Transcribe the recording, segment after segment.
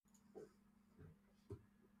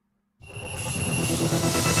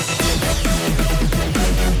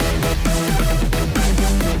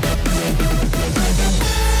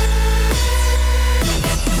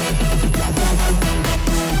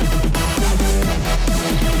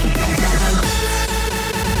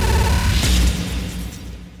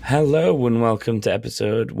Hello and welcome to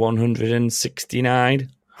episode 169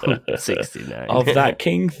 69 of That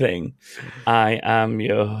King Thing. I am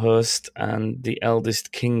your host and the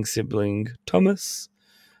eldest King sibling, Thomas.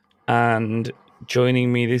 And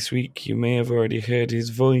joining me this week, you may have already heard his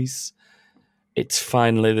voice. It's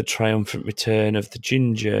finally the triumphant return of the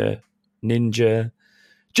ginger ninja,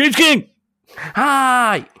 James King!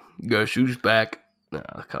 Hi! Guess who's back? No,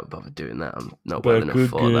 I can't bother doing that. I'm not well enough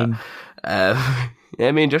for that. Yeah,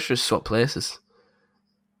 me and Joshua swap places.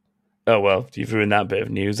 Oh, well, you've ruined that bit of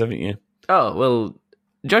news, haven't you? Oh, well,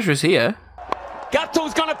 Joshua's here.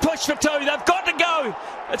 Gattuso's going to push for two. They've got to go.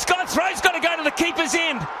 It's got to throw. It's got to go to the keeper's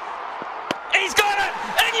end. He's got it.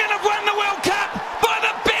 England have won the World Cup by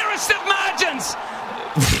the barest of margins.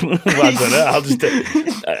 Well, I don't know. I'll just...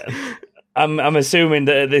 I'm assuming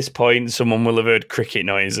that at this point someone will have heard cricket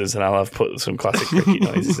noises and I'll have put some classic cricket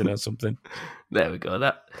noises in or something. There we go.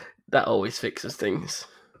 That always fixes things.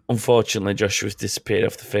 Unfortunately, Joshua's disappeared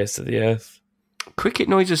off the face of the earth. Cricket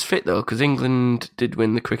noises fit though, because England did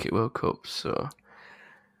win the Cricket World Cup, so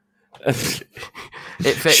it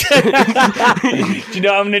fits. Do you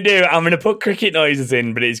know what I'm going to do? I'm going to put cricket noises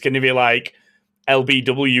in, but it's going to be like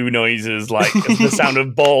LBW noises, like the sound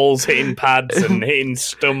of balls hitting pads and hitting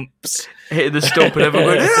stumps. Hitting the stump and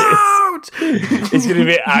everyone going, out! It's going to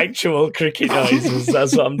be actual cricket noises.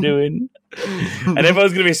 That's what I'm doing. And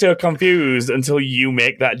everyone's going to be so confused until you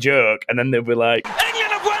make that joke, and then they'll be like,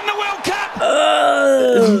 England have won the World Cup.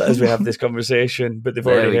 "Oh," as we have this conversation, but they've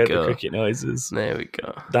already heard the cricket noises. There we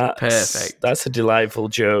go. Perfect. That's a delightful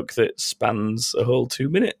joke that spans a whole 2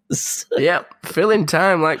 minutes. Yep, filling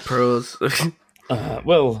time like pros.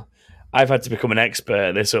 Well, I've had to become an expert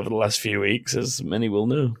at this over the last few weeks, as many will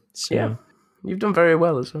know. So, yeah, you've done very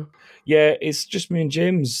well as well. Yeah, it's just me and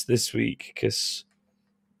James this week because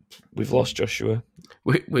we've lost Joshua.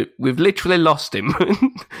 We've literally lost him.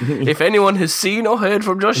 If anyone has seen or heard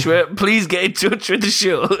from Joshua, please get in touch with the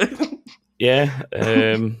show. Yeah.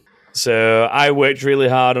 So I worked really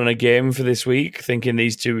hard on a game for this week, thinking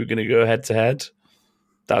these two were going to go head to head.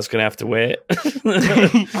 That's going to have to wait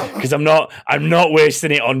because I'm not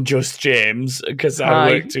wasting it on just James because I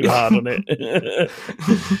worked too hard on it.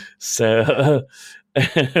 So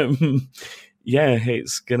yeah,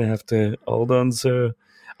 it's going to have to hold on. So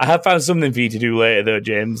I have found something for you to do later though,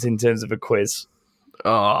 James, in terms of a quiz.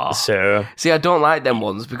 Oh, so see, I don't like them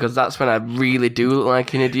ones because that's when I really do look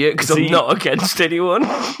like an idiot because I'm not against anyone.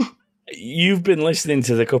 You've been listening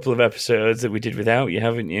to the couple of episodes that we did without you,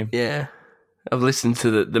 haven't you? Yeah. I've listened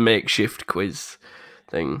to the makeshift quiz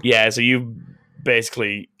thing. Yeah, so you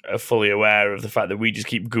basically are fully aware of the fact that we just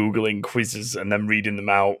keep Googling quizzes and then reading them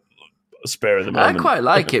out spare of the moment. I quite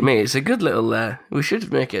like it, mate. It's a good little... we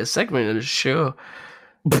should make it a segment of the show.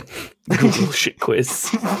 Google shit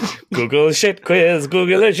quiz. Google shit quiz.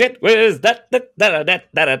 Google a shit quiz. Da, da, da, da, da,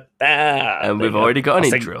 da, da. And we've already got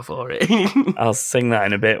an intro for it. I'll sing that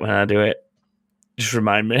in a bit when I do it. Just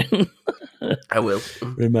remind me. I will.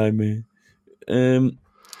 Remind me.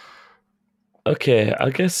 Okay,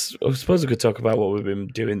 I suppose we could talk about what we've been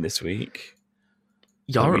doing this week.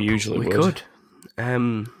 Europe, we usually could.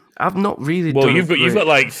 I've not really. Well, you've got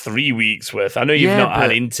like 3 weeks worth. I know you've not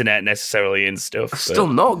had internet necessarily and stuff. I've still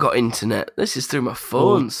not got internet. This is through my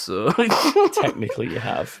phone, so technically you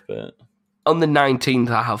have. But on the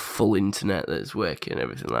 19th, I have full internet that's working and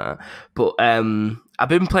everything like that. But I've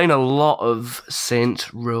been playing a lot of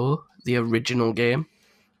Saints Row, the original game.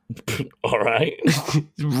 All right.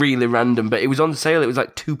 Really random, but it was on sale. It was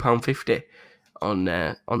like £2.50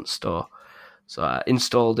 on store. So I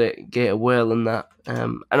installed it, gave it a whirl and that.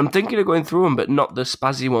 And I'm thinking of going through them, but not the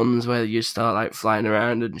spazzy ones where you start like flying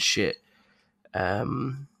around and shit.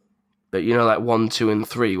 But you know, like 1, 2, and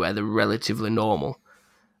 3 where they're relatively normal.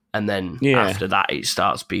 And then after that, it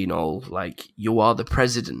starts being all like, you are the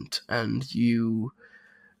president and you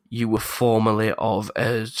were formerly of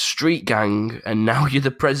a street gang and now you're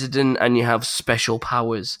the president and you have special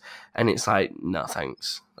powers. And it's like, no,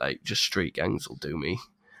 thanks. Like, just street gangs will do me.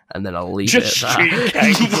 And then I'll leave just it at that.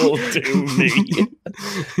 Just street gangs will do me.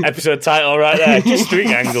 Episode title right there. Just street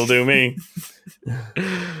gangs will do me.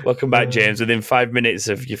 Welcome back, James. Within 5 minutes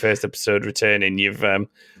of your first episode returning, you've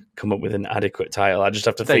come up with an adequate title. I just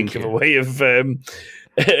have to think of a way of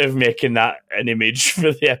making that an image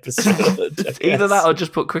for the episode. Either that or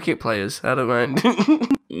just put cricket players. I don't mind.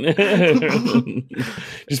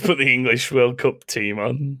 Just put the English World Cup team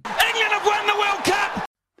on. England have won the World Cup.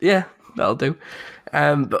 Yeah, that'll do.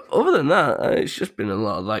 But other than that, it's just been a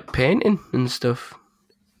lot of like painting and stuff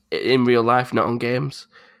in real life, not on games.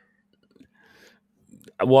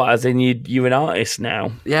 What, as in you're an artist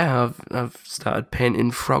now? Yeah, I've started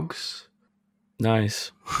painting frogs.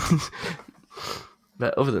 Nice.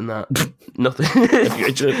 But other than that, nothing.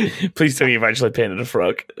 Please tell me you've actually painted a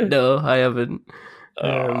frog. No, I haven't.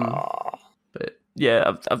 But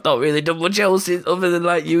yeah, I've not really done much else other than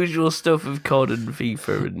like usual stuff of COD and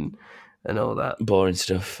FIFA and all that. Boring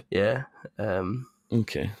stuff. Yeah.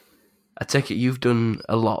 Okay. I take it you've done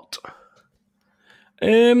a lot.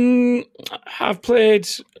 I've played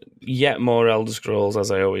yet more Elder Scrolls as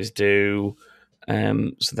I always do.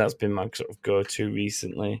 So that's been my sort of go-to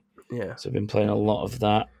recently. Yeah. So I've been playing a lot of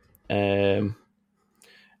that.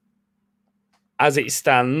 As it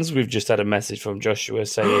stands, we've just had a message from Joshua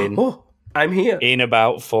saying, "Oh, I'm here in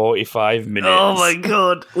about 45 minutes." Oh my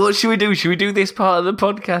god! What should we do? Should we do this part of the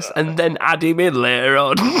podcast and then add him in later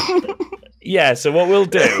on? Yeah. So what we'll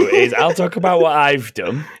do is I'll talk about what I've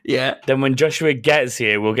done. Yeah. Then when Joshua gets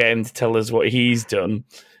here, we'll get him to tell us what he's done,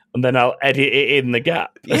 and then I'll edit it in the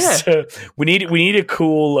gap. Yeah. So we need a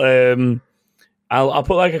cool. I'll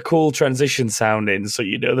put like a cool transition sound in so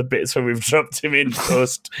you know the bits where we've dropped him in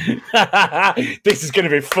post. This is going to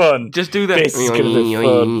be fun. Just do that. This is going to be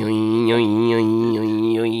fun.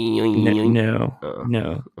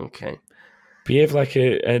 No. Okay. Behave like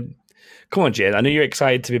a. Come on, Jade. I know you're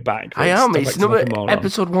excited to be back. I am. Stop It's acting number like a moron.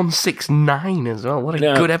 episode 169 as well. What a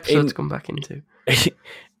good episode to come back into.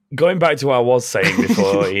 Going back to what I was saying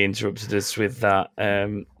before he interrupted us with that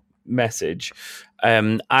message,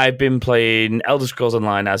 I've been playing Elder Scrolls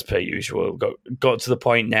Online as per usual. Got to the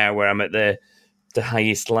point now where I'm at the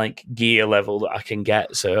highest like gear level that I can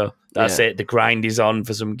get. So that's it. The grind is on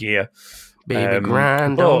for some gear. Baby,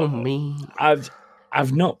 grind on me.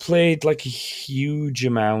 I've not played like a huge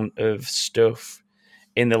amount of stuff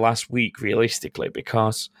in the last week, realistically,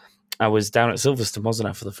 because I was down at Silverstone, wasn't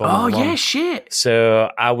I, for the Formula 1? Oh, yeah, shit. So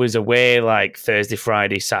I was away like Thursday,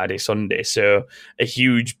 Friday, Saturday, Sunday. So a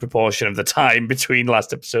huge proportion of the time between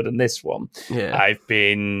last episode and this one, I've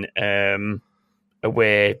been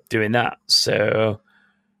away doing that. So,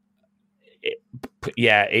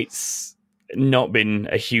 it's not been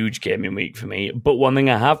a huge gaming week for me. But one thing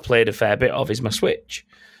I have played a fair bit of is my Switch.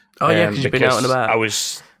 Oh, yeah, because you've been out and about. I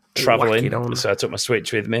was travelling, so I took my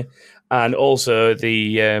Switch with me. And also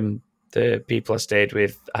the people I stayed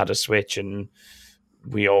with had a Switch, and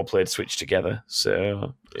we all played Switch together.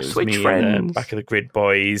 So it was Switch me friends. and the Back of the Grid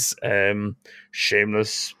boys.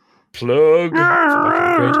 Shameless plug. Back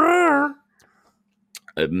of the Grid.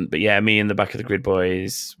 But yeah, me and the Back of the Grid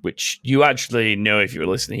boys, which you actually know if you were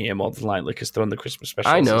listening here more than likely because they're on the Christmas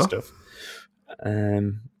specials I know. and stuff.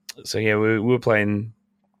 So yeah, we were playing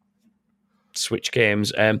Switch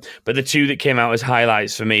games, but the two that came out as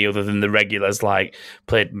highlights for me, other than the regulars, like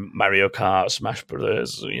played Mario Kart, Smash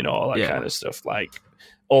Brothers, all that kind of stuff, like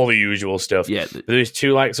all the usual stuff. Yeah, but there's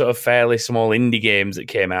two like sort of fairly small indie games that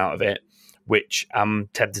came out of it, which I'm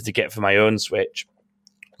tempted to get for my own Switch.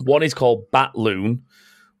 One is called Batloon,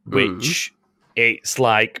 which it's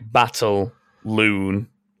like Battle Loon,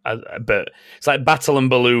 but it's like battle and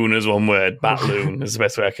balloon as one word. Batloon is the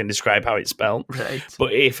best way I can describe how it's spelled. Right.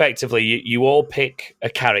 But effectively, you all pick a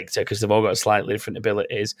character because they've all got slightly different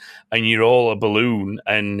abilities, and you're all a balloon.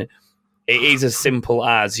 And it is as simple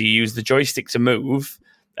as you use the joystick to move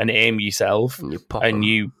and aim yourself, and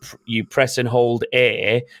you press and hold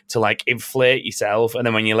A to like inflate yourself, and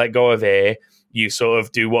then when you let go of A, you sort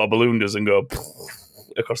of do what a balloon does and go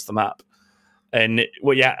across the map. And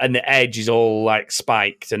and the edge is all like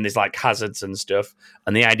spiked, and there's like hazards and stuff.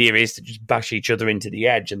 And the idea is to just bash each other into the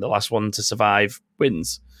edge, and the last one to survive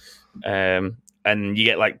wins. And you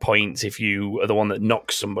get like points if you are the one that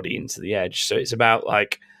knocks somebody into the edge. So it's about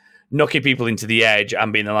like knocking people into the edge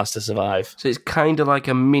and being the last to survive. So it's kind of like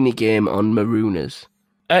a mini game on Marooners.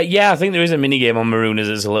 Yeah, I think there is a mini game on Marooners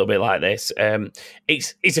that's a little bit like this.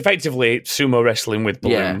 It's effectively sumo wrestling with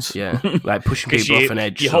balloons. Yeah, like pushing people off an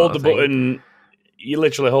edge. You hold the button. You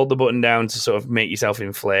literally hold the button down to sort of make yourself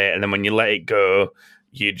inflate, and then when you let it go,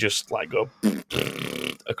 you just like go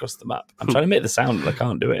across the map. I'm trying to make the sound, but I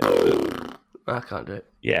can't do it. I can't do it.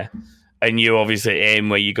 Yeah, and you obviously aim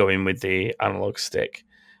where you go in with the analog stick,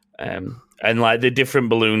 and like the different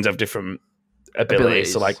balloons have different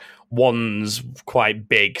abilities. So like one's quite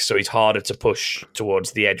big, so he's harder to push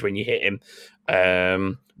towards the edge when you hit him.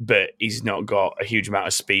 But he's not got a huge amount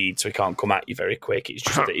of speed, so he can't come at you very quick. It's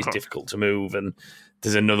just that he's difficult to move. And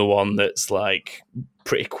there's another one that's like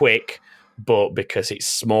pretty quick, but because it's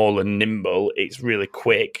small and nimble, it's really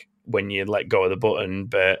quick when you let go of the button.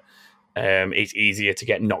 But it's easier to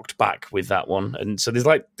get knocked back with that one. And so there's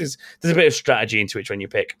a bit of strategy into which one you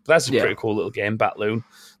pick. But that's a pretty cool little game, Batloon.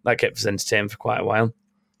 That kept us entertained for quite a while.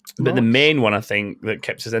 But the main one I think that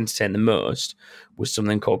kept us entertained the most was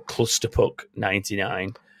something called Clusterpuck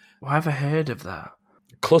 99. Why have I heard of that?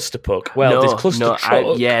 Cluster Puck. Well, there's Cluster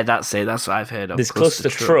Truck. That's it. That's what I've heard of. There's Cluster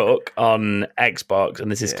Truck on Xbox,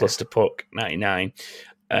 and this is Cluster Puck 99.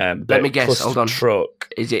 Let me guess. Cluster Hold on. Truck.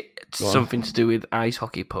 Is it something to do with ice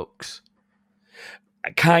hockey pucks?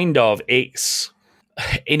 Kind of. It's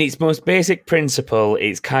in its most basic principle.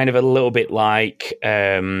 It's kind of a little bit like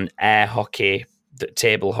air hockey, the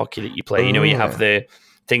table hockey that you play. You know, you have the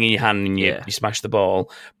thing in your hand and you smash the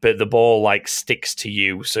ball, but the ball like sticks to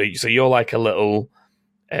you. So you're like a little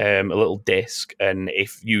disc, and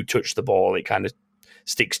if you touch the ball, it kind of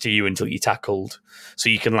sticks to you until you're tackled. So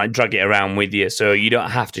you can like drag it around with you. So you don't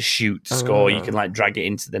have to shoot to score. You can like drag it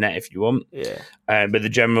into the net if you want. Yeah. But the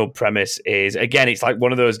general premise is, again, it's like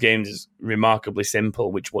one of those games is remarkably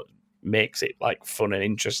simple, which what makes it like fun and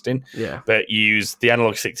interesting. Yeah. But you use the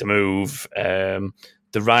analog stick to move.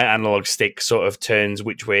 The right analog stick sort of turns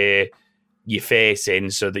which way you're facing,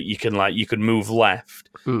 so that you could move left,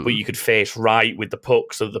 but you could face right with the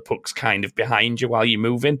puck, so the puck's kind of behind you while you're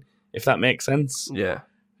moving, if that makes sense. Yeah.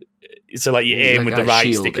 So like you aim with the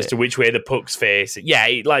right stick as to which way the puck's facing. Yeah,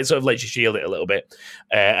 it like sort of lets you shield it a little bit.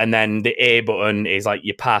 And then the A button is like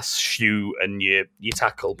your pass, shoot, and your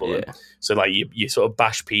tackle button. Yeah. So like you sort of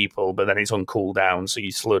bash people, but then it's on cooldown, so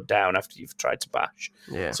you slow down after you've tried to bash.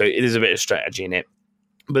 Yeah. So there's a bit of strategy in it.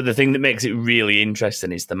 But the thing that makes it really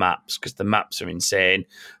interesting is the maps, because the maps are insane.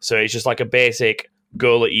 So it's just like a basic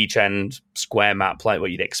goal at each end square map, like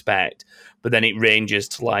what you'd expect. But then it ranges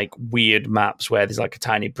to like weird maps where there's like a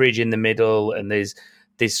tiny bridge in the middle, and there's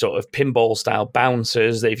this sort of pinball style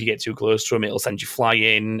bouncers that if you get too close to them, it'll send you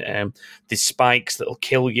flying. There's spikes that'll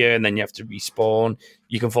kill you, and then you have to respawn.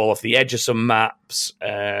 You can fall off the edge of some maps.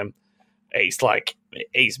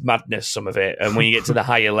 It's madness, some of it. And when you get to the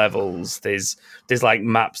higher levels, there's like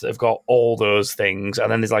maps that have got all those things, and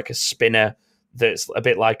then there's like a spinner that's a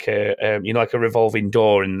bit like like a revolving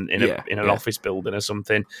door in an office building or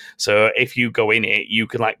something. So if you go in it, you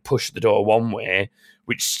can like push the door one way,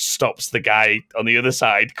 which stops the guy on the other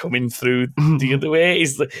side coming through the other way.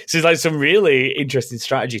 So there's like some really interesting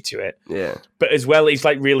strategy to it. Yeah. But as well, it's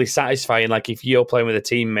like really satisfying. Like if you're playing with a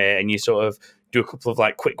teammate and you sort of do a couple of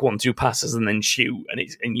like quick 1-2 passes and then shoot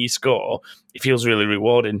and you score, it feels really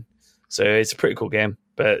rewarding. So it's a pretty cool game,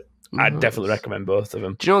 but I'd definitely recommend both of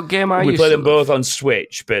them. Do you know what game we play them both on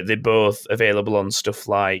Switch, but they're both available on stuff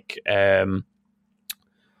like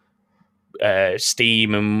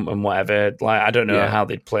Steam and whatever. Like I don't know how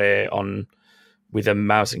they'd play on with a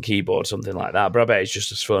mouse and keyboard, something like that, but I bet it's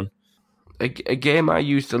just as fun. A game I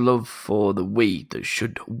used to love for the Wii that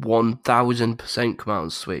should 1000% come out on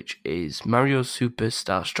Switch is Mario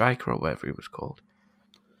Superstar Striker, or whatever it was called.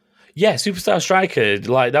 Yeah, Superstar Striker,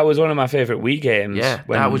 like that was one of my favourite Wii games. Yeah,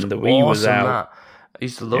 when that was the Wii was out. That. I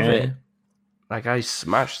used to love it. Like I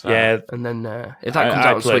smashed that. Yeah, and then if that comes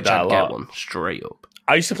out on Switch, I'd get one straight up.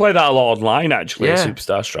 I used to play that a lot online, actually.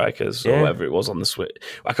 Superstar Strikers or whatever it was on the Switch.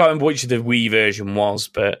 I can't remember which the Wii version was,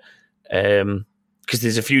 but because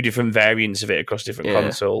there's a few different variants of it across different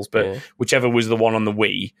consoles, but whichever was the one on the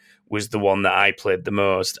Wii was the one that I played the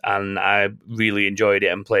most, and I really enjoyed it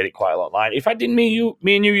and played it quite a lot online. In fact, didn't me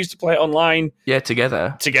and you used to play it online? Yeah,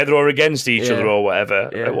 together or against each other or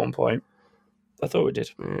whatever at one point. I thought we did.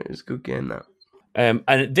 Yeah, it was a good game, that.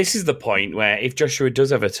 And this is the point where if Joshua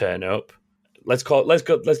does ever turn up, let's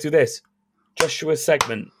do this. Joshua's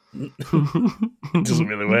segment. Doesn't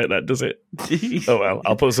really work, that, does it? Oh well,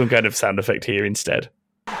 I'll put some kind of sound effect here instead.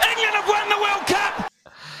 England have won the World Cup!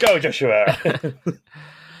 Go, Joshua!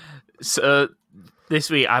 So this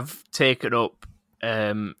week I've taken up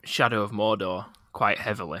Shadow of Mordor quite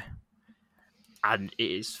heavily, and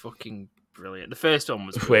it is fucking brilliant. The first one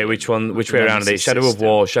was brilliant. Wait, which way around is it? Shadow of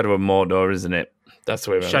War, Shadow of Mordor, isn't it? That's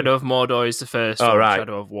the way around. Shadow of Mordor is the first one. Right.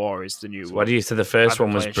 Shadow of War is the new one. Why do you say the first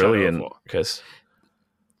one was brilliant? Because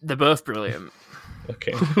they're both brilliant.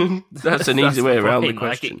 Okay. That's an easy way around the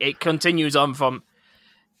question. Like it continues on from...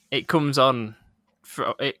 It comes on...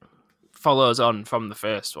 It follows on from the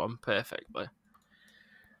first one perfectly.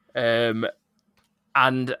 And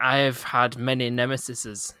I have had many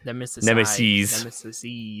nemeses.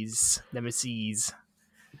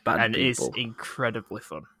 Bad And people. it's incredibly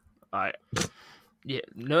fun. Yeah,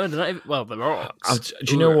 no, they're not even, well, they're orcs.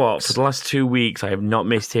 Do you know what? For the last 2 weeks, I have not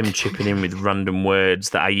missed him chipping in with random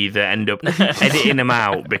words that I either end up editing them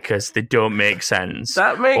out because they don't make sense,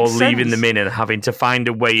 or leaving them in and having to find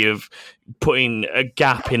a way of putting a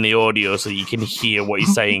gap in the audio so you can hear what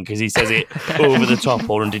he's saying, because he says it over the top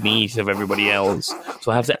or underneath of everybody else.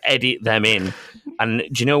 So I have to edit them in. And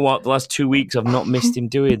do you know what? The last 2 weeks, I've not missed him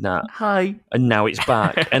doing that. Hi. And now it's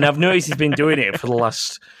back. And I've noticed he's been doing it for the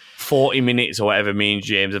last 40 minutes or whatever me and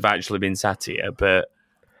James have actually been sat here, but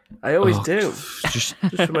I always do. Just,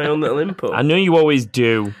 Just for my own little input. I know you always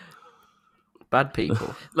do. Bad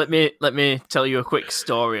people. Let me tell you a quick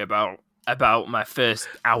story about my first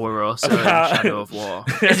hour or so in Shadow of War.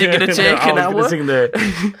 Is it going to take an hour?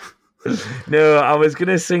 No, I was going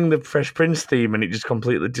to sing the Fresh Prince theme and it just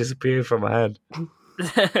completely disappeared from my head.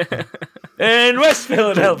 In West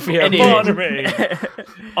Philadelphia, Anyway. born and raised.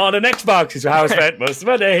 On an Xbox is how I spent most of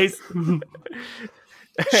my days.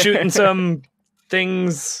 Shooting some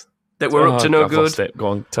things That were up to no I've lost good. it. Go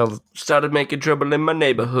on, tell Started making trouble in my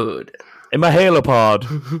neighbourhood. in my Halo pod.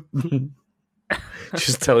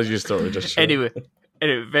 Just tell us your story. Just Anyway,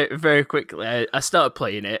 very, very quickly, I started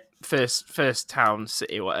playing it. First town,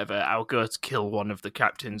 city, whatever. I'll go to kill one of the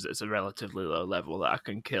captains that's a relatively low level that I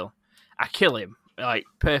can kill. I kill him, like,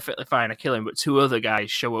 perfectly fine. I kill him, but two other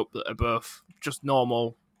guys show up that are both just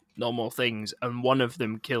normal things, and one of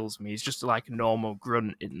them kills me. He's just like a normal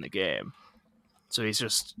grunt in the game. So he's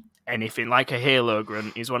just anything like a Halo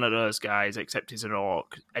grunt. He's one of those guys, except he's an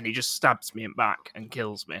orc, and he just stabs me in back and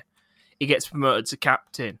kills me. He gets promoted to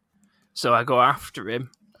captain. So I go after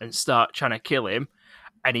him and start trying to kill him,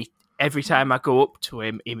 and every time I go up to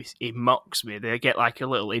him, he mocks me. They get like a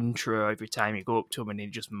little intro every time you go up to him, and he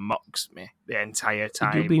just mocks me the entire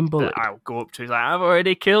time. being bullied? That I'll go up to him, he's like, I've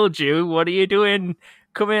already killed you. What are you doing?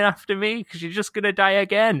 Coming after me? Because you're just going to die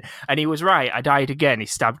again. And he was right. I died again. He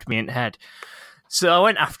stabbed me in the head. So I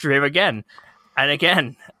went after him again.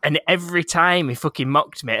 And every time he fucking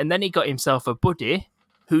mocked me. And then he got himself a buddy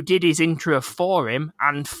who did his intro for him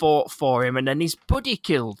and fought for him, and then his buddy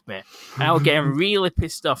killed me. And I was getting really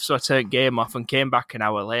pissed off, so I turned game off and came back an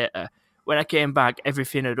hour later. When I came back,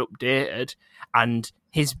 everything had updated, and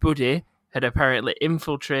his buddy had apparently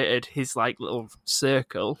infiltrated his like little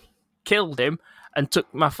circle, killed him, and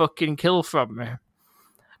took my fucking kill from me.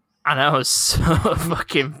 And I was so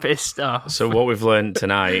fucking pissed off. So what we've learned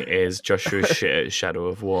tonight is Joshua's shit at Shadow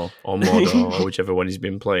of War or Mordor or whichever one he's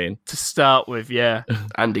been playing. To start with, yeah.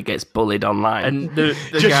 Andy gets bullied online. And the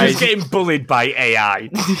Joshua's guys... getting bullied by AI.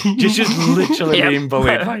 Just literally Yep. being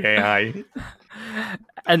bullied by AI.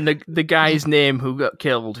 And the guy's name who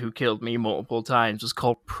killed me multiple times, was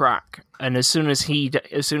called Prak. And as soon as he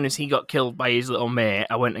got killed by his little mate,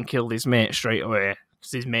 I went and killed his mate straight away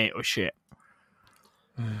because his mate was shit.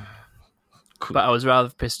 But I was rather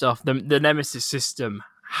pissed off. The Nemesis system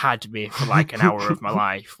had me for like an hour of my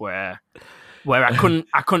life, where I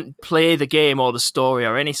couldn't play the game or the story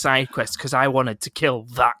or any side quests because I wanted to kill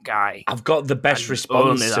that guy. I've got the best And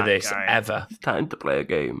response only to that this guy. ever. It's time to play a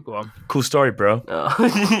game. Go on. Cool story, bro. Oh.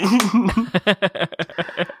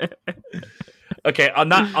 Okay, on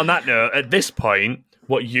that note, at this point,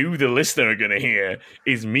 what you, the listener, are going to hear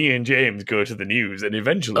is me and James go to the news and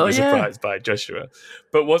eventually be surprised by Joshua.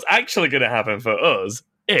 But what's actually going to happen for us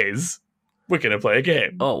is we're going to play a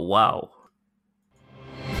game. Oh, wow.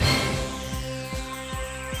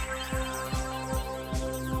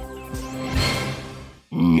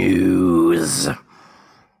 News.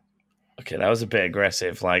 Okay, that was a bit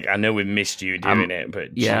aggressive. Like, I know we missed you doing it,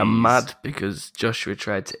 but Yeah, I'm jeez. mad because Joshua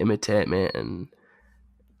tried to imitate me and...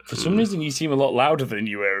 For some reason, you seem a lot louder than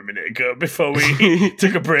you were a minute ago before we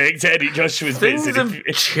took a break to edit Joshua's bits. Things have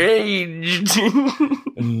changed.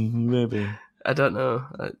 Maybe. I don't know.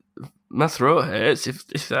 My throat hurts,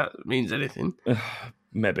 if that means anything.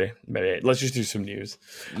 Maybe. Let's just do some news.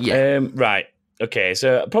 Yeah. Right. Okay,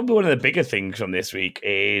 so probably one of the bigger things from this week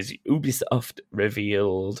is Ubisoft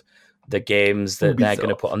revealed the games that they're going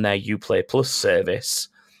to put on their Uplay Plus service,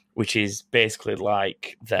 which is basically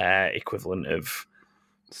like their equivalent of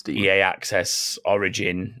Steam. EA Access,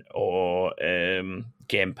 Origin, or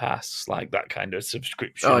Game Pass, like that kind of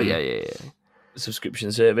subscription. Oh, yeah.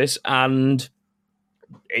 Subscription service, and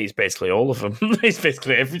it's basically all of them. It's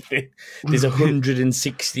basically everything. There's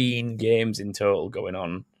 116 games in total going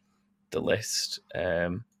on the list.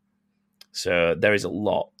 So there is a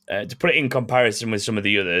lot. To put it in comparison with some of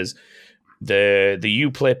the others, the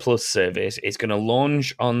Uplay Plus service is going to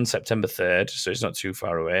launch on September 3rd, so it's not too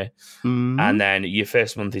far away. And then your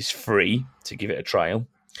first month is free to give it a trial.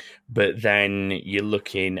 But then you're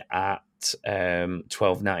looking at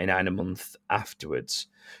 $12.99 a month afterwards.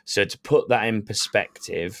 So to put that in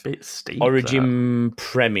perspective, Bit steep, Origin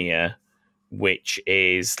Premier, which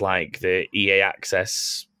is like the EA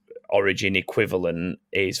Access Origin equivalent,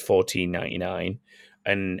 is $14.99,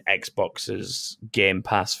 and Xbox's Game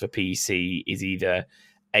Pass for PC is either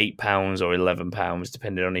 £8 or £11,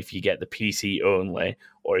 depending on if you get the PC only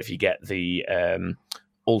or if you get the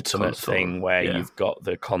Ultimate Console, thing where yeah. you've got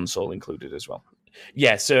the console included as well.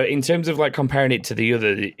 Yeah, so in terms of like comparing it to the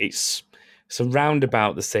other, it's around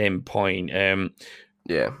about the same point. It's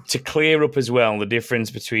Yeah. To clear up as well the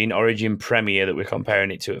difference between Origin Premier that we're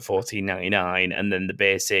comparing it to at $14.99 and then the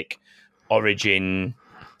basic Origin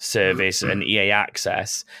service and EA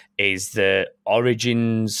Access is the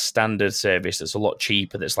Origin standard service that's a lot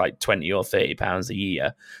cheaper, that's like £20 or £30 a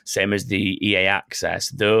year, same as the EA Access.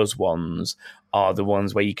 Those ones are the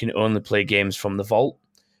ones where you can only play games from the vault,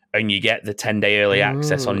 and you get the 10-day early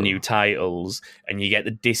access on new titles, and you get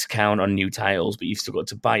the discount on new titles, but you've still got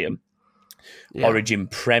to buy them. Yeah. Origin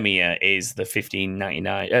Premier is the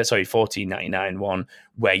 $14.99 one,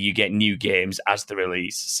 where you get new games as the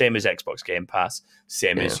release, same as Xbox Game Pass,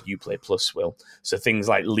 same as Uplay Plus will. So things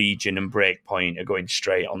like Legion and Breakpoint are going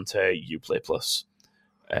straight onto Uplay Plus.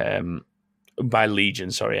 By Legion,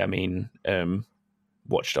 sorry, I mean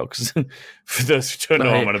Watch Dogs. For those who don't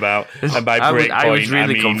know what I'm on about, and by Breakpoint, I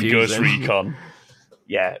mean confused, Ghost Recon.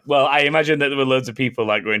 Yeah, well, I imagine that there were loads of people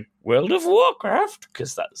like going World of Warcraft,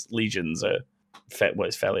 because that's Legion's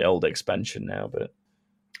it's fairly old expansion now. But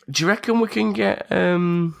do you reckon we can get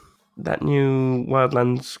that new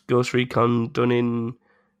Wildlands Ghost Recon done in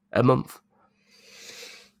a month?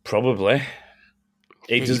 Probably.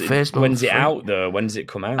 When's it out though? When does it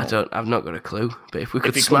come out? I've not got a clue. But if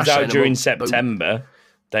it comes out during September,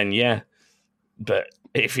 then yeah. But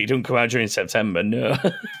if it don't come out during September, no.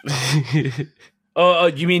 Oh,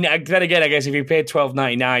 you mean, then again, I guess if you paid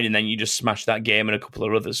 $12.99 and then you just smash that game and a couple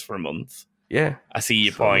of others for a month. Yeah. I see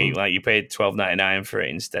your point. Like, you paid $12.99 for it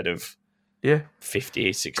instead of $50,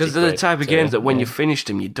 $60. Because they're the type of games that when you finished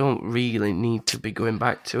them, you don't really need to be going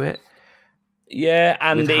back to it. Yeah,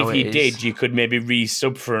 and if you did, you could maybe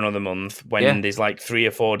re-sub for another month when there's like 3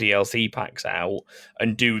 or 4 DLC packs out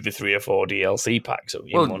and do the 3 or 4 DLC packs in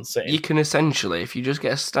one sitting. You can essentially, if you just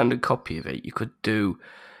get a standard copy of it, you could do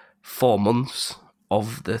 4 months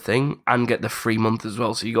of the thing and get the free month as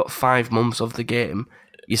well. So you got 5 months of the game.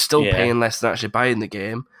 You're still paying less than actually buying the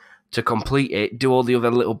game to complete it, do all the other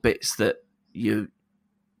little bits that you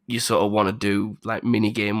sort of want to do, like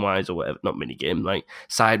mini game wise or whatever, not mini game, like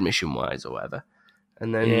side mission wise or whatever.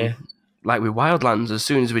 And then like with Wildlands, as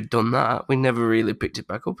soon as we'd done that, we never really picked it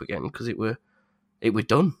back up again because it were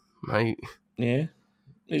done. Like, yeah.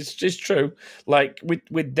 It's true. Like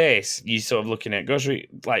with this, you're sort of looking at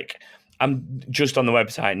like I'm just on the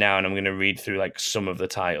website now, and I'm going to read through like some of the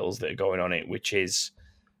titles that are going on it, which is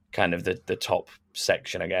kind of the top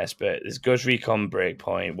section, I guess. But there's Ghost Recon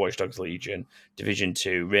Breakpoint, Watch Dogs Legion, Division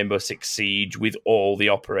 2, Rainbow Six Siege with all the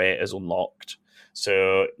operators unlocked.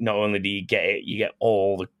 So not only do you get it, you get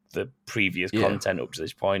all the previous content up to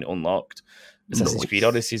this point unlocked. Assassin's Creed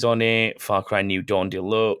Odyssey's on it, Far Cry New Dawn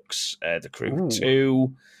Deluxe, The Crew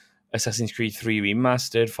 2, Assassin's Creed 3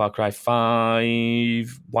 Remastered, Far Cry 5,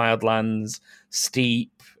 Wildlands,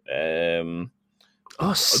 Steep.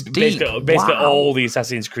 Steep. Basically all the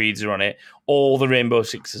Assassin's Creeds are on it. All the Rainbow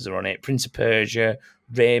Sixes are on it. Prince of Persia,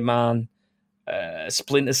 Rayman,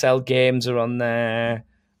 Splinter Cell games are on there.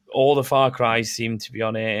 All the Far Cries seem to be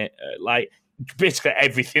on it. Like, basically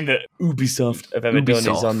everything that Ubisoft have ever done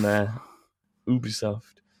is on there. Ubisoft.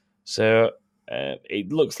 So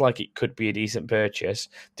it looks like it could be a decent purchase.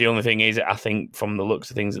 The only thing is, I think from the looks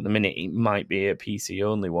of things at the minute, it might be a PC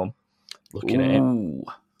only one. Looking at it.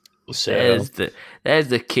 So, there's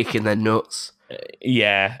the kick in the nuts.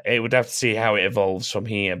 Yeah, it would have to see how it evolves from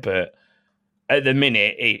here. But at the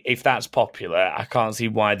minute, if that's popular, I can't see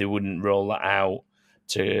why they wouldn't roll that out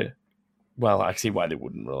to... Well, I see why they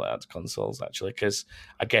wouldn't roll it out to consoles, actually, because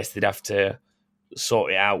I guess they'd have to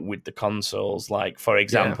sort it out with the consoles. Like, for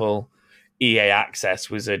example, EA Access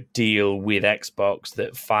was a deal with Xbox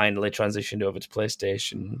that finally transitioned over to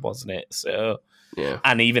PlayStation, wasn't it? So,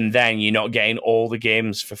 and even then, you're not getting all the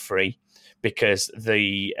games for free because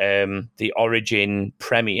the Origin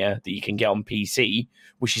Premier that you can get on PC,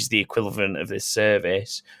 which is the equivalent of this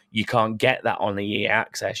service, you can't get that on the EA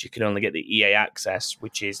Access. You can only get the EA Access,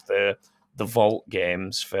 which is the Vault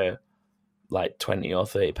games for like £20 or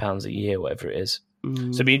 £30 a year, whatever it is. So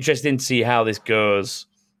it'd be interesting to see how this goes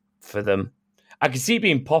for them. I can see it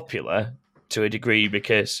being popular to a degree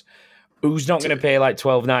because who's not going to pay like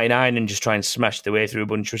 $12.99 and just try and smash their way through a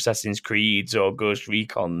bunch of Assassin's Creeds or Ghost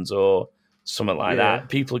Recons or something like that?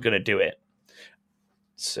 People are going to do it.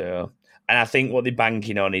 So, and I think what they're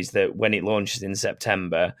banking on is that when it launches in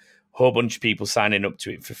September, a whole bunch of people signing up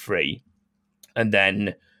to it for free and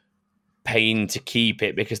then paying to keep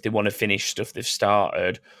it because they want to finish stuff they've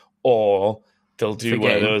started, or they'll do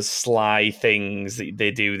one of those sly things that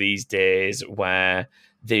they do these days where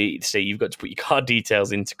they say you've got to put your card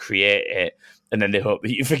details in to create it, and then they hope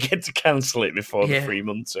that you forget to cancel it before the 3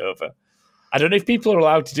 months over. I don't know if people are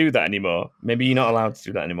allowed to do that anymore. Maybe you're not allowed to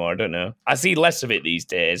do that anymore. I don't know. I see less of it these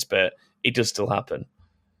days, but it does still happen.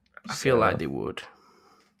 I feel like they would.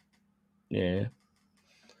 Yeah.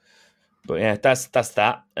 But yeah, that's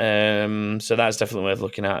that. So that's definitely worth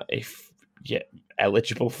looking at if you're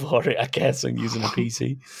eligible for it, I guess, and using a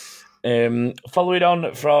PC. Following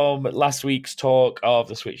on from last week's talk of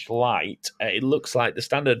the Switch Lite, it looks like the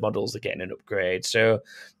standard models are getting an upgrade. So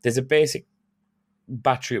there's a basic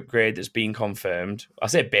battery upgrade that's been confirmed. I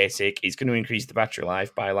say basic, it's going to increase the battery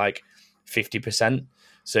life by like 50%.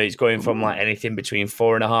 So it's going from like anything between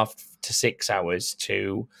 4.5 to 6 hours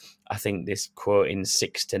to, I think this quote in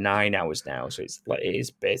 6 to 9 hours now. So it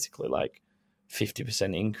is basically like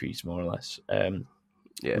 50% increase more or less,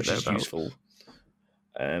 which is useful.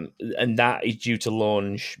 And that is due to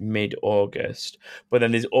launch mid-August. But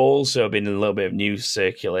then there's also been a little bit of news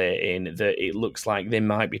circulating that it looks like they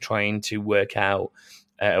might be trying to work out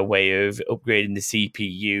a way of upgrading the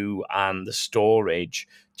CPU and the storage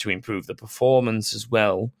to improve the performance as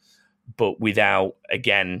well, but without,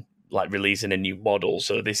 again, like releasing a new model.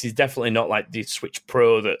 So this is definitely not like the Switch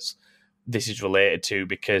Pro this is related to,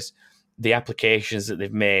 because the applications that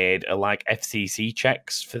they've made are like FCC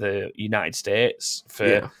checks for the United States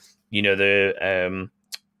for, the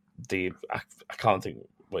I can't think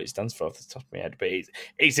what it stands for off the top of my head, but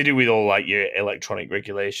it's to do with all like your electronic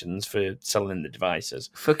regulations for selling the devices.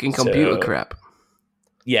 Fucking computer crap.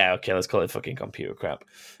 Yeah, okay, let's call it fucking computer crap.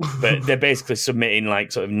 But they're basically submitting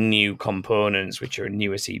like sort of new components, which are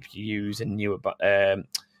newer CPUs and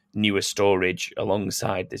newer storage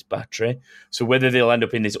alongside this battery. So whether they'll end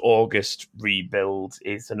up in this August rebuild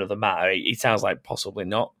is another matter. It sounds like possibly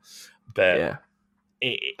not, but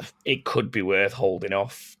it could be worth holding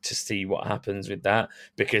off to see what happens with that,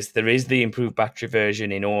 because there is the improved battery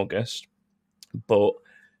version in August, but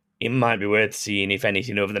it might be worth seeing if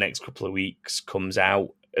anything over the next couple of weeks comes out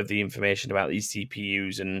of the information about these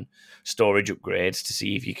CPUs and storage upgrades to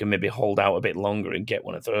see if you can maybe hold out a bit longer and get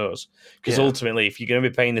one of those. Because ultimately, if you're going to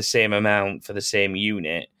be paying the same amount for the same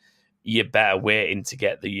unit, you're better waiting to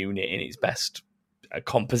get the unit in its best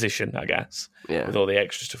composition, I guess, with all the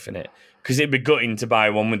extra stuff in it. Because it'd be gutting to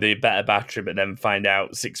buy one with a better battery, but then find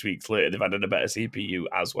out 6 weeks later they've added a better CPU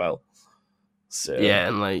as well. So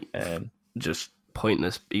and like just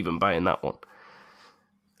pointless even buying that one.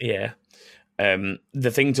 Yeah.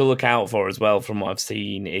 The thing to look out for as well, from what I've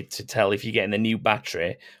seen, to tell if you're getting the new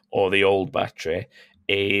battery or the old battery,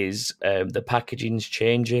 is the packaging's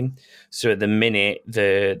changing. So at the minute,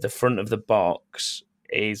 the front of the box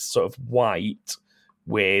is sort of white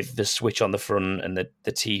with the Switch on the front and the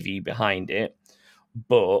TV behind it.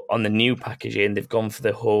 But on the new packaging, they've gone for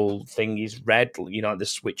the whole thing is red, like the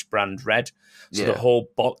Switch brand red. So the whole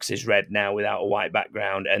box is red now without a white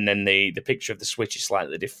background. And then the picture of the Switch is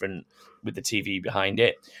slightly different with the TV behind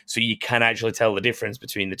it. So you can actually tell the difference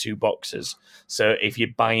between the two boxes. So if you're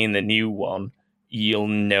buying the new one, you'll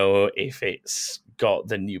know if it's got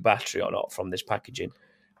the new battery or not from this packaging,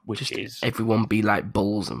 which just is... everyone be like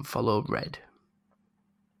bulls and follow red.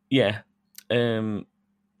 Yeah.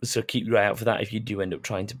 So keep your eye out for that if you do end up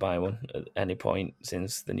trying to buy one at any point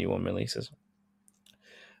since the new one releases.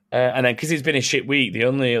 And then, because it's been a shit week, the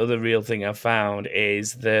only other real thing I've found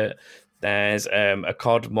is that there's a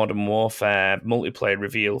COD Modern Warfare multiplayer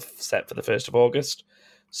reveal set for the 1st of August.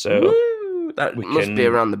 So woo! That must be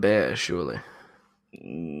around the beta, surely.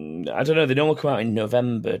 I don't know. They normally come out in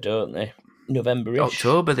November, don't they? November-ish.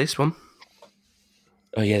 October, this one.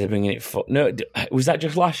 Oh, yeah, they're bringing it... No, was that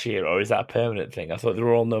just last year, or is that a permanent thing? I thought they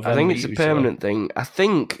were all November. I think it's a permanent thing. I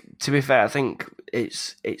think, to be fair, I think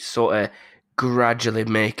it's sort of gradually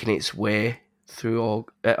making its way through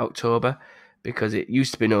October, because it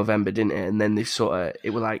used to be November, didn't it? And then they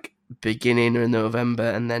it was like beginning of November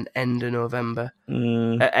and then end of November.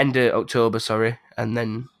 End of October, sorry. And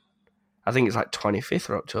then I think it's like 25th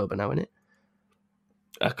of October now, isn't it?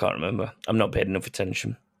 I can't remember. I'm not paying enough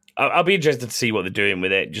attention. I'll be interested to see what they're doing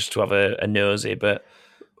with it, just to have a nosy, but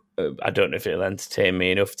I don't know if it'll entertain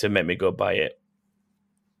me enough to make me go buy it.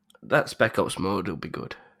 That Spec Ops mode will be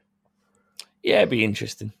good. Yeah, it'd be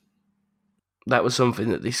interesting. That was something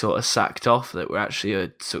that they sort of sacked off that were actually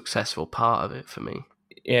a successful part of it for me.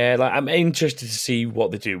 Yeah, like I'm interested to see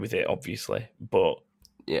what they do with it, obviously, but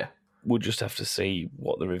yeah, we'll just have to see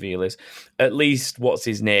what the reveal is. At least, what's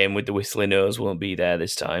his name with the whistling nose won't be there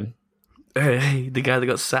this time. Hey, the guy that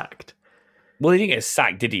got sacked. Well, he didn't get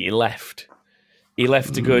sacked, did he? He left. He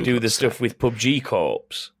left to go do the stuff with PUBG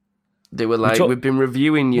Corps. They were like, we've been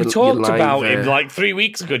reviewing your... We talked about him like 3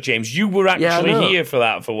 weeks ago, James. You were actually here for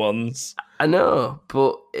that for once. I know,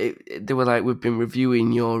 but they were like, we've been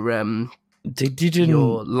reviewing your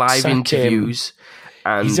live interviews.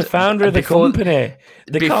 And he's a founder of the company.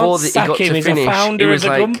 They before can't he sack got him. to He's finish, a founder he of was the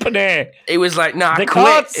like- company. It was like, nah, I They quit.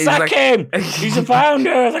 can't It was sack like- him. He's a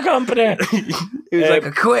founder of the company. He was like, I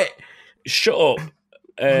quit. Shut up.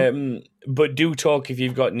 But do talk if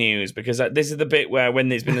you've got news, because this is the bit where, when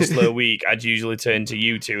there's been a slow week, I'd usually turn to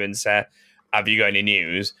you two and say, have you got any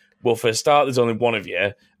news? Well, for a start, there's only one of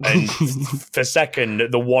you. And for second,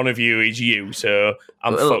 the one of you is you. So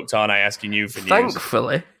I'm fucked, aren't I, asking you for news?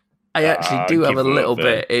 Thankfully, I actually do have a give little up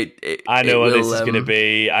then. bit. I know it what this will, is going to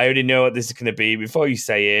be. I already know what this is going to be before you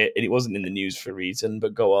say it. And it wasn't in the news for a reason,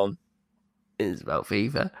 but go on. It's about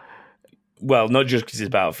FIFA. Well, not just because it's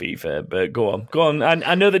about FIFA, but go on. Go on.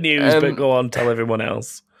 I know the news, but go on. Tell everyone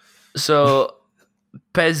else. So,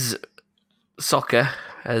 PES Soccer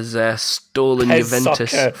has stolen PES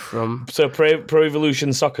Juventus Soccer. from... So Pro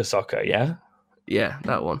Evolution Soccer, yeah? Yeah,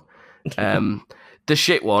 that one. The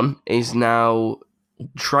shit one is now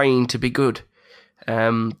trying to be good.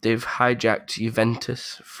 They've hijacked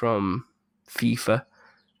Juventus from FIFA,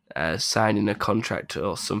 signing a contract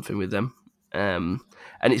or something with them.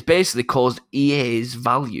 And it's basically caused EA's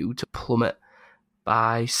value to plummet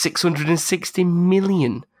by 660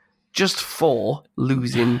 million just for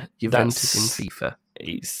losing Juventus in FIFA.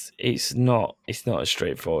 It's not as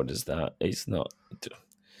straightforward as that. It's not.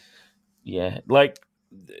 Yeah, like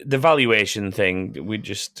the valuation thing. We're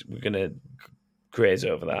gonna graze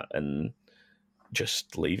over that and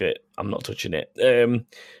just leave it. I'm not touching it.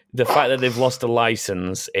 The fact that they've lost a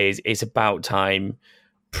license is it's about time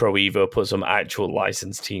Pro Evo put some actual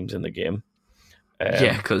licensed teams in the game.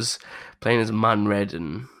 Yeah, because playing as Man Red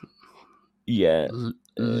and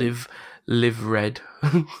Live Red,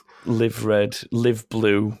 Live Red, Live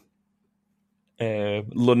Blue,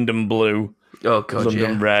 London Blue, oh god,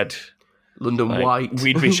 London Red, London White.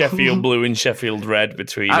 We'd be Sheffield Blue and Sheffield Red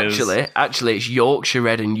between us. Actually, it's Yorkshire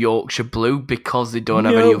Red and Yorkshire Blue because they don't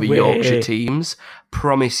have No any other way. Yorkshire teams.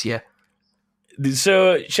 Promise you.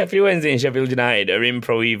 So Sheffield Wednesday and Sheffield United are in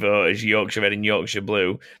Pro Evo as Yorkshire Red and Yorkshire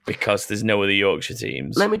Blue because there's no other Yorkshire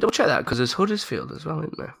teams. Let me double check that because there's Huddersfield as well,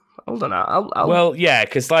 isn't there? Hold on, I'll... Well, yeah,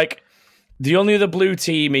 because like the only other blue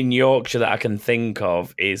team in Yorkshire that I can think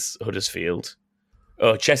of is Huddersfield.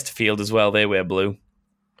 Oh, Chesterfield as well. They wear blue.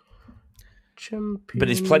 But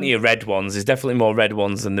there's plenty of red ones. There's definitely more red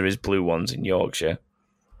ones than there is blue ones in Yorkshire.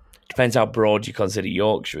 Depends how broad you consider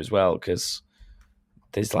Yorkshire as well, because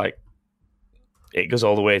there's like it goes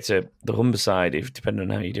all the way to the Humberside, depending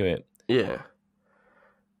on how you do it. Yeah.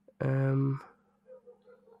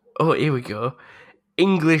 Oh, here we go.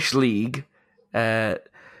 English League.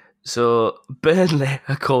 So Burnley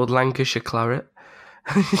are called Lancashire Claret.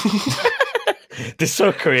 They're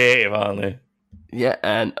so creative, aren't they? Yeah,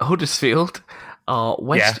 and Huddersfield are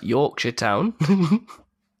West Yorkshire Town.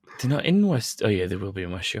 They're not in West. Oh yeah, they will be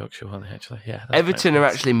in West Yorkshire, won't they? Actually, yeah. Everton are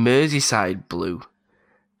actually Merseyside Blue.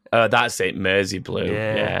 That's it, Mersey Blue.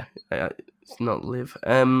 Yeah. It's not Live.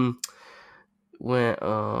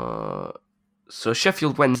 So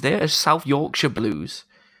Sheffield Wednesday are South Yorkshire Blues.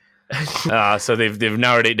 So they've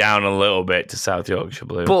narrowed it down a little bit to South Yorkshire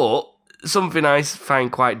Blue. But something I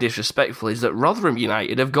find quite disrespectful is that Rotherham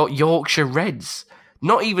United have got Yorkshire Reds.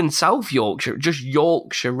 Not even South Yorkshire, just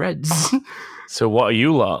Yorkshire Reds. So what are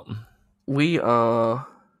you lot? We are...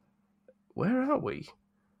 Where are we?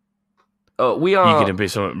 Oh, we are... You're going to be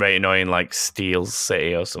something very annoying like Steel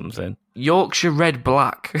City or something. Yorkshire Red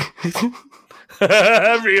Black.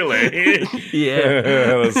 Really? Yeah.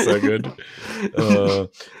 That's so good. Do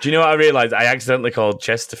you know what I realised? I accidentally called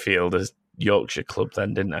Chesterfield a Yorkshire club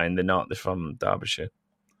then, didn't I? And they're not. They're from Derbyshire.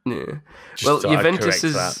 Yeah. Just Well, thought I'd correct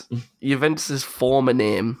that. Juventus's former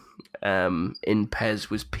name in PES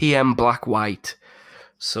was PM Black White.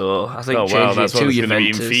 So I think changing that's it to what it's going to be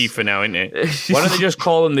in Juventus. FIFA now, isn't it? Why don't they just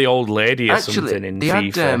call him the old lady or something in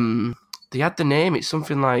FIFA? They had the name. It's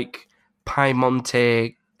something like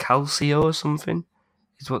Piemonte Calcio or something.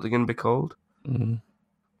 Is what they're going to be called. Mm-hmm.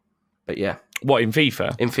 But yeah, What, in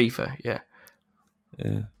FIFA? in FIFA, yeah.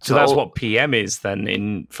 Yeah. So that's what PM is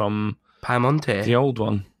then from Piemonte. the old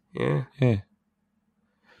one. Yeah. Yeah.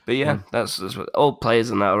 But yeah, that's what all players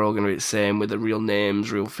and that are all going to be the same with the real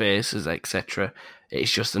names, real faces, etc.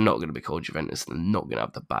 It's just they're not going to be called Juventus. They're not going to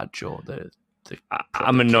have the badge or the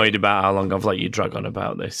I'm annoyed about how long I've let you drag on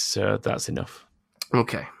about this, so that's enough.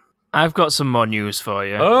 Okay. I've got some more news for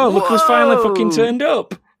you. Oh, look who's finally Whoa. fucking turned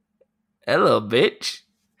up. Hello, bitch.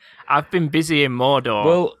 I've been busy in Mordor.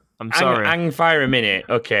 Well, I'm sorry. Hang fire a minute.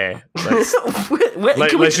 Okay. Let's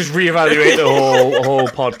Can let's just reevaluate the whole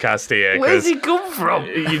podcast here. Where's 'cause he come from?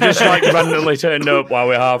 you just like randomly turned up while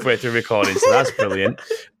we're halfway through recording, so that's brilliant.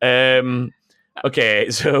 Okay,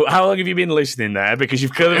 so how long have you been listening there? Because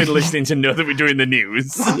you've clearly been listening to know that we're doing the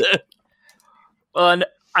news. Well,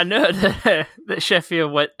 I know that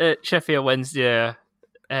Sheffield Wednesday,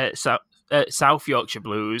 South Yorkshire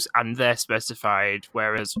Blues, and they're specified,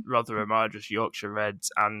 whereas Rotherham are just Yorkshire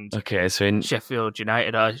Reds, and Okay, so in Sheffield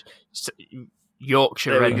United are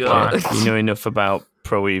Yorkshire There we Red go. Black. you know enough about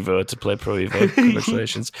Pro Evo to play Pro Evo.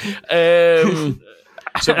 Congratulations.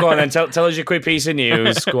 So go on then, tell us your quick piece of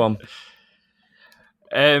news. Go on.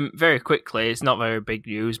 Very quickly, it's not very big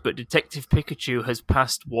news, but Detective Pikachu has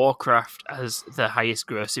passed Warcraft as the highest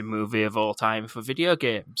grossing movie of all time for video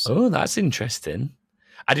games. Oh, that's interesting.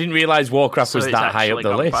 I didn't realise Warcraft was it's that high up actually the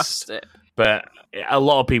gone list. past it. But a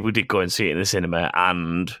lot of people did go and see it in the cinema,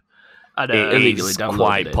 and I know. it illegally is downloaded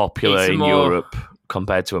quite it. popular It's in more- Europe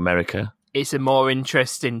compared to America. It's a more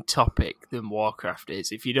interesting topic than Warcraft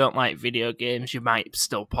is. If you don't like video games, you might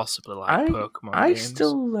still possibly like Pokemon games.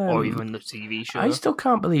 Still, or even the TV show. I still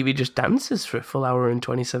can't believe he just dances for a full hour and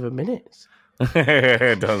 27 minutes.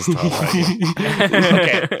 Don't stop.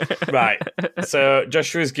 Okay, right. So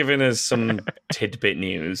Joshua's given us some tidbit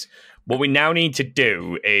news. What we now need to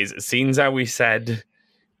do is, seeing how we said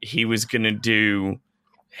he was going to do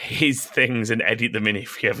his things and edit them in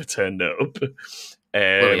if he ever turned up.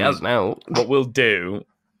 Well, he has now. What we'll do,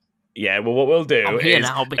 what we'll do I'm here is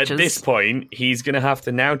now, at bitches. this point, he's going to have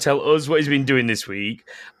to now tell us what he's been doing this week.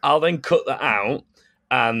 I'll then cut that out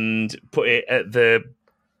and put it at the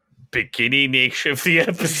beginning-ish of the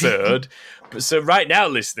episode. So right now,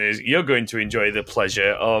 listeners, you're going to enjoy the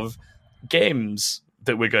pleasure of games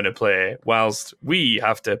that we're going to play whilst we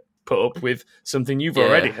have to put up with something you've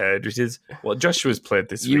already heard, which is what Joshua's played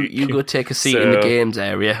this week. You go take a seat in the games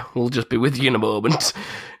area. We'll just be with you in a moment.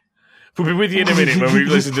 We'll be with you in a minute when we've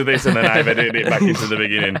listened to this and then I've edited it back into the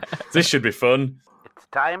beginning. This should be fun. It's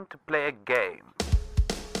time to play a game.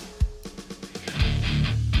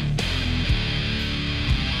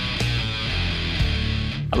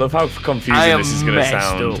 I love how I confusing am this is going to messed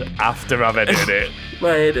sound up. after I've edited it. My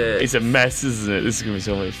head hurts. It's a mess, isn't it? This is going to be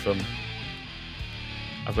so much fun.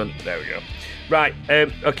 There we go. Right,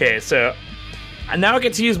 okay, so and now I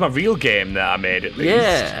get to use my real game that I made at least.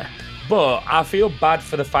 Yeah. But I feel bad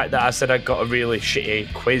for the fact that I said I got a really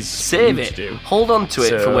shitty quiz Save for you it. to do. Hold on to it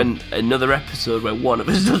So- for when another episode where one of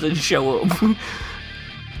us doesn't show up.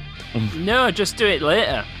 No, just do it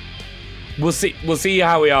later. We'll see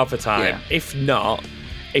how we are for time. Yeah. If not,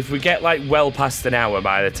 if we get like well past an hour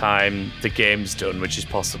by the time the game's done, which is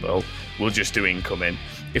possible, we'll just do incoming.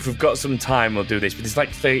 If we've got some time, we'll do this. But there's like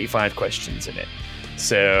 35 questions in it.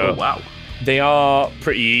 So Oh, wow. they are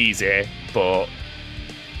pretty easy, but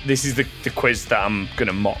this is the quiz that I'm going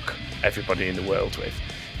to mock everybody in the world with.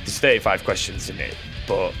 There's 35 questions in it,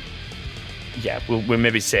 but yeah, we'll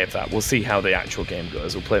maybe save that. We'll see how the actual game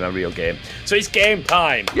goes. We'll play my real game. So it's game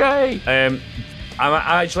time. Yay! I'm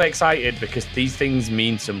actually excited because these things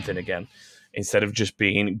mean something again, instead of just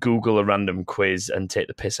being Google a random quiz and take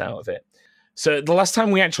the piss out of it. So the last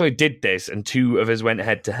time we actually did this and two of us went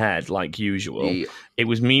head to head like usual, Yeah. it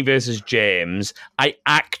was me versus James. I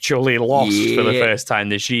actually lost for the Yeah. first time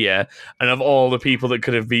this year, and of all the people that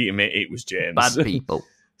could have beaten me, it was James. Bad people.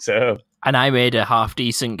 So And I made a half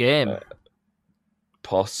decent game.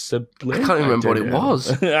 possibly. I can't remember what don't it know.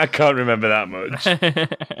 was. I can't remember that much.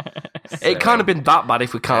 It can't have been that bad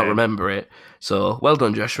if we can't Yeah. remember it. So, well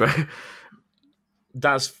done, Joshua.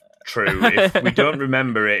 That's true. If we don't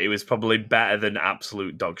remember it, it was probably better than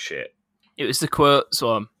absolute dog shit. It was the quotes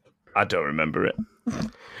one. I don't remember it.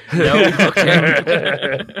 No,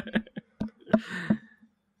 okay.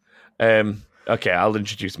 Okay, I'll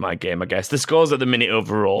introduce my game, I guess. The scores at the minute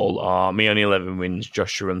overall are me on 11 wins,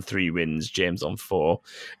 Joshua on 3 wins, James on 4.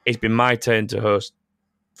 It's been my turn to host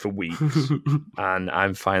for weeks, and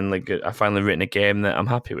I've finally written a game that I'm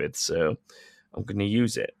happy with, so I'm going to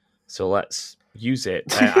use it. So let's use it.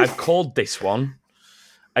 I've called this one.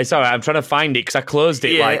 It's all right, I'm trying to find it because I closed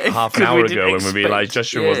it like half an 'cause we hour didn't ago when we realised expect-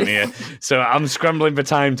 Joshua wasn't here. So I'm scrambling for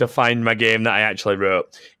time to find my game that I actually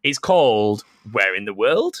wrote. It's called Where in the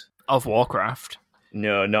World? Of Warcraft.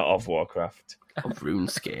 No, not of Warcraft. Of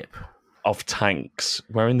RuneScape. Of Tanks.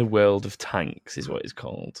 Where in the World of Tanks is what it's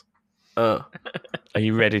called. Oh. Are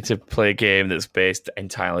you ready to play a game that's based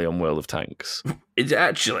entirely on World of Tanks? Is it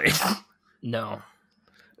actually? No.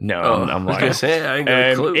 No, Oh, I'm I was lying. going to say, I ain't got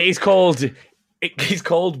a clue. It's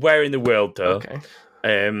called Where in the World, though.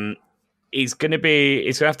 Okay. It's gonna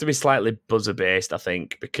have to be slightly buzzer based, I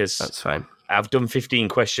think, because That's fine. I've done 15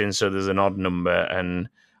 questions, so there's an odd number, and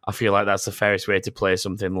I feel like that's the fairest way to play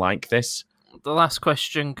something like this. The last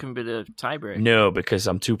question can be the tiebreaker. No, because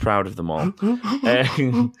I'm too proud of them all.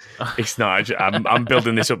 It's not. I'm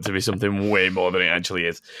building this up to be something way more than it actually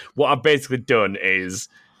is. What I've basically done is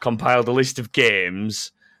compiled a list of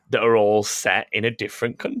games that are all set in a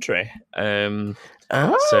different country. So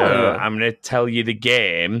I'm going to tell you the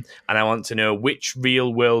game, and I want to know which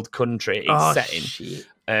real-world country it's set in. Shit.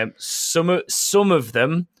 Some of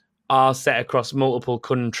them are set across multiple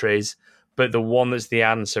countries, but the one that's the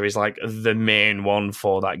answer is like the main one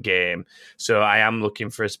for that game. So I am looking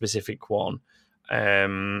for a specific one.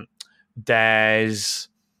 There's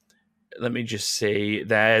one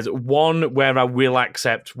where I will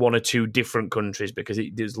accept one or two different countries because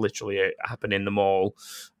it does literally happen in them all.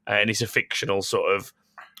 And it's a fictional sort of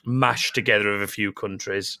mash together of a few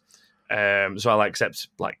countries. So I'll accept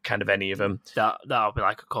like kind of any of them. That'll be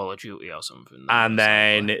like a Call of Duty or something. And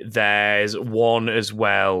then there's one as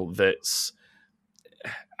well that's,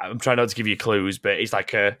 I'm trying not to give you clues, but it's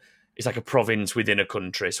like a province within a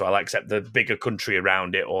country. So I'll accept the bigger country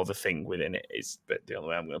around it or the thing within it is the only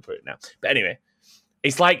way I'm going to put it now. But anyway,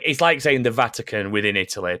 it's like saying the Vatican within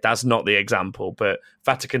Italy. That's not the example, but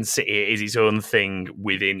Vatican City is its own thing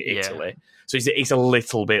within Italy. So it's a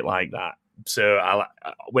little bit like that. So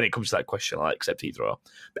when it comes to that question, I'll accept either or.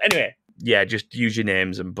 But anyway, yeah, just use your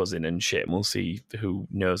names and buzz in and shit, and we'll see who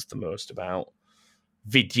knows the most about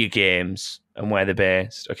video games and where they're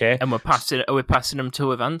based. Okay, and are we passing them till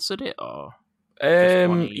we've answered it, or?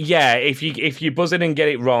 Yeah, if you buzz in and get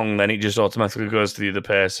it wrong, then it just automatically goes to the other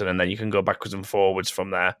person, and then you can go backwards and forwards from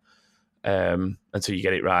there until you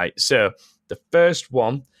get it right. So the first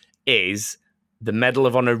one is the Medal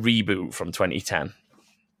of Honor reboot from 2010.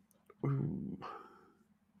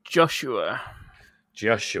 Joshua.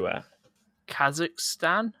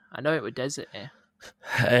 Kazakhstan? I know it was desert here.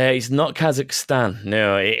 It's not Kazakhstan.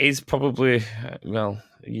 No, it is probably... Well,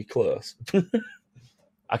 you're close.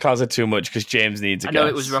 I can't say too much because James needs a guess. I know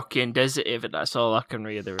it was rocky and deserty, but that's all I can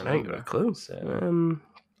really remember. I ain't got a clue.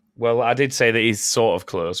 Well, I did say that he's sort of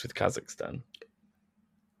close with Kazakhstan.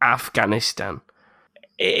 Afghanistan.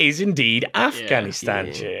 It is indeed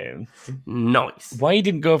Afghanistan, James. Nice. Why you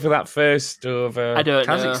didn't go for that first over... I don't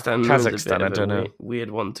know. Kazakhstan, I don't know.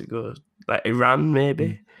 Weird one to go. Like Iran,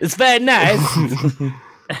 maybe? It's very nice.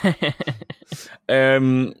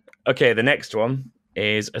 Okay, the next one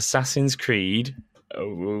is Assassin's Creed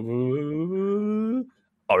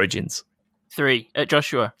Origins. 3.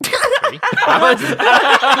 Joshua. 3.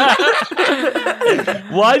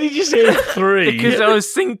 Why did you say 3? Because I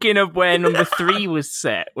was thinking of where number 3 was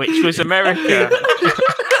set, which was America.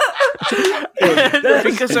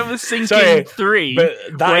 Because I was thinking 3. But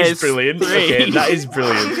that is brilliant. 3? Okay, that is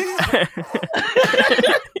brilliant.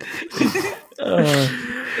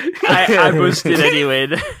 I busted anyway.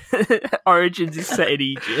 Origins is set in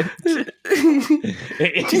Egypt.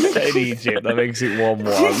 It is set in Egypt. That makes it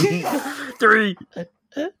 1-1. 3.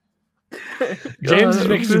 James is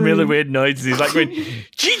making some really weird noises. He's like going,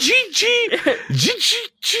 G.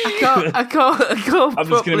 I can't. I'm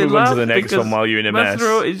just going to move on to the next one while you're in a my mess. My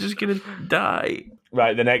throat is just going to die.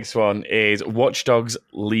 Right, the next one is Watch Dogs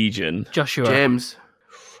Legion. Joshua. James.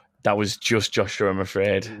 That was just Joshua, I'm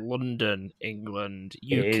afraid. London, England,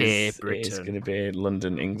 UK, Britain. It's going to be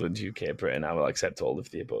London, England, UK, Britain. I will accept all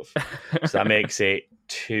of the above. So that makes it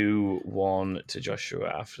 2-1 to Joshua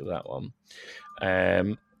after that one.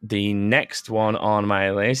 The next one on my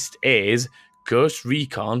list is Ghost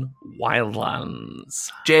Recon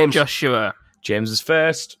Wildlands. James. Joshua. James is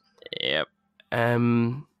first. Yep.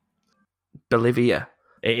 Bolivia.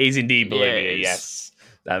 It is indeed Bolivia, yes.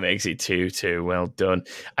 That makes it 2-2. Well done.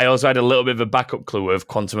 I also had a little bit of a backup clue of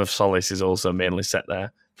Quantum of Solace is also mainly set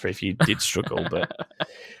there for if you did struggle. But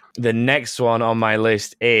the next one on my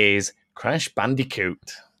list is Crash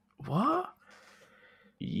Bandicoot. What?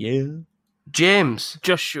 Yeah. James.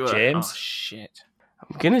 Joshua. James. Oh, shit.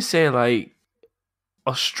 I'm going to say, like,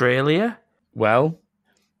 Australia. Well,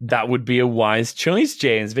 that would be a wise choice,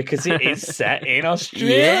 James, because it is set in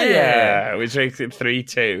Australia, which makes it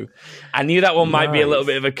 3-2. I knew that one might be a little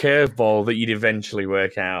bit of a curveball that you'd eventually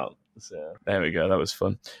work out. So there we go. That was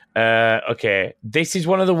fun. Okay, this is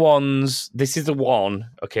the one,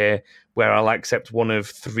 okay, where I'll accept one of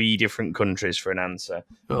 3 different countries for an answer.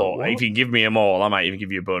 Or if you give me them all, I might even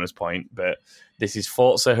give you a bonus point. But this is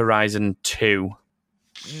Forza Horizon 2.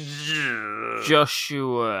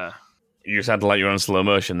 Joshua. You sounded like you're on slow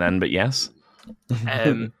motion then, but yes.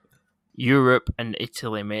 Europe and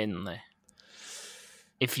Italy mainly.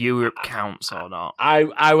 If Europe counts or not.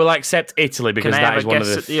 I will accept Italy because that is one of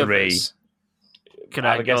the 3. Can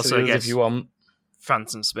I guess also guess if you want?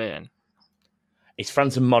 France and Spain? It's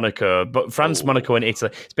France and Monaco, but France, Monaco, and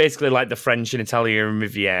Italy. It's basically like the French and Italian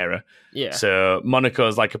Riviera. Yeah. So Monaco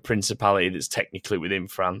is like a principality that's technically within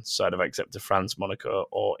France. So I'd have accepted France, Monaco,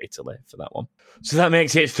 or Italy for that one. So that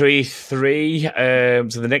makes it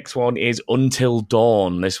 3-3. So the next one is Until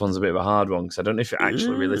Dawn. This one's a bit of a hard one because I don't know if it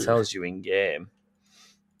actually really tells you in game.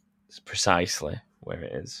 It's precisely where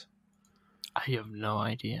it is. I have no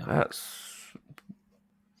idea. That's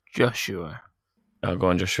Joshua. Oh, go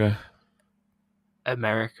on, Joshua.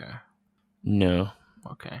 America. No.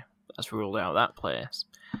 Okay. That's ruled out that place.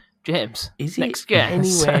 James. is next it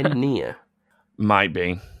guess. anywhere near? Might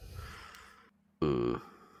be.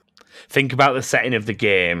 Think about the setting of the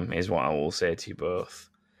game, is what I will say to you both.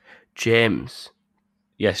 James.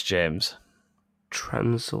 Yes, James.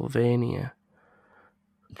 Transylvania.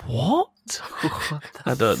 What?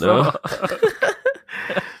 I don't know.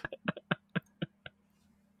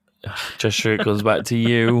 Joshua, it goes back to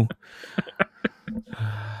you.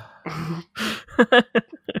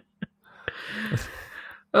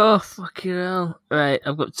 Oh, fucking hell. Right,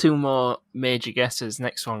 I've got 2 more major guesses.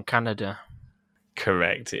 Next one, Canada.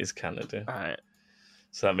 Correct, it is Canada. Right.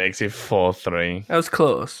 So that makes it 4-3. That was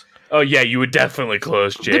close. Oh, yeah, you were definitely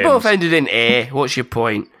close, James. They both ended in A. What's your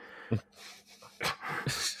point?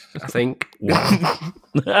 I think. I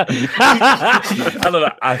love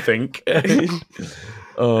that. I think.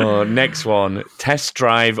 Oh, next one. Test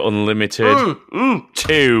Drive Unlimited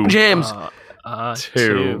 2. James.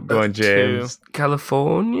 2. Go on, James.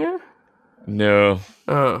 California? No.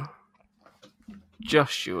 Oh.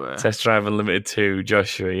 Joshua. Test Drive Unlimited 2.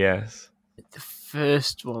 Joshua, yes. The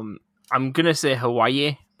first one, I'm going to say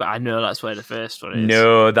Hawaii, but I know that's where the first one is.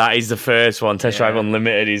 No, that is the first one. Test Drive Yeah.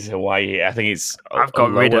 Unlimited is Hawaii. I think it's I've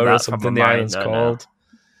got rid of Aloha or that from something my the mind, island's I know. called.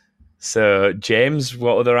 So, James,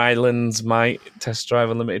 what other islands might Test Drive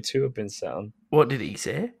Unlimited 2 have been set on? What did he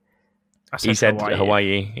say? I He said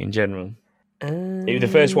Hawaii in general. The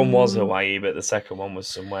first one was Hawaii, but the second one was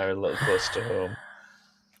somewhere a little close to home.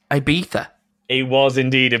 Ibiza. It was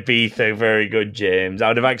indeed Ibiza. Very good, James. I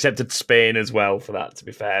would have accepted Spain as well for that, to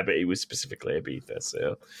be fair, but it was specifically Ibiza,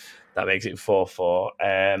 so that makes it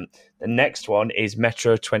 4-4. The next one is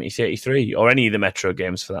Metro 2033, or any of the Metro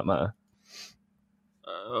games for that matter.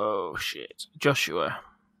 Oh, shit. Joshua.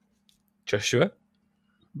 Joshua?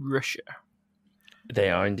 Russia. They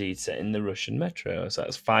are indeed set in the Russian Metro, so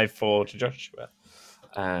that's 5-4 to Joshua.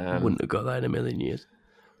 Wouldn't have got that in a million years.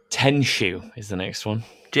 Tenshu is the next one.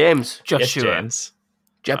 James. Joshua. Yes, James.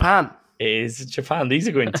 Japan. It is Japan. These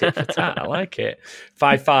are going tit for tat. I like it.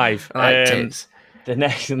 5-5. I like tits. The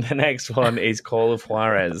next one is Call of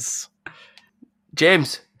Juarez.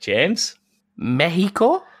 James. James?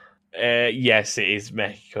 Mexico? Yes, it is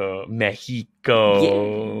Mexico.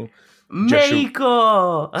 Mexico.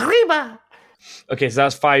 Mexico! Arriba! Okay, so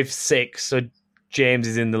that's 5-6. So James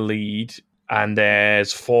is in the lead, and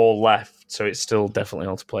there's 4 left. So it's still definitely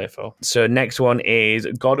all to play for. So next one is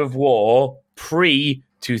God of War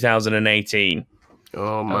pre-2018.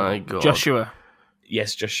 Oh my god. Joshua.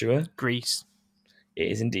 Yes, Joshua. Greece. It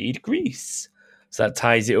is indeed Greece. So that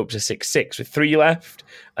ties it up to 6-6 with 3 left.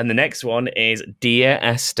 And the next one is Dear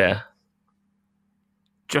Esther.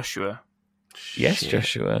 Joshua. Yes, Shit.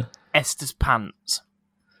 Joshua. Esther's pants.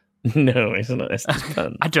 No, it's not Esther's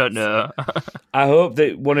pants. I don't know. I hope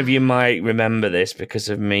that one of you might remember this because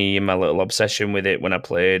of me and my little obsession with it when I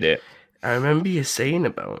played it. I remember you saying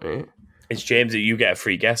about it. It's James that you get a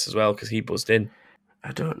free guess as well because he buzzed in.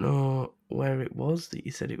 I don't know where it was that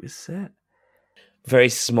you said it was set. Very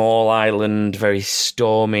small island, very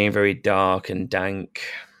stormy, very dark and dank,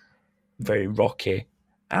 very rocky.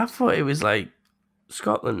 I thought it was like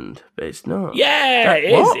Scotland, but it's not. Yeah,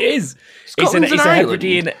 it What? is. Scotland's it's an a island?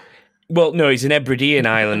 Hebridean. Well, no, it's an Hebridean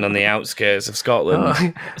island on the outskirts of Scotland, Oh.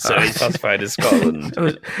 so it's classified as Scotland. I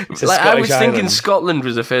was, It's a I was Scottish thinking island. Scotland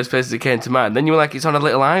was the first place that came to mind. Then you were like, it's on a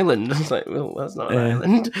little island. I was like, well, that's not an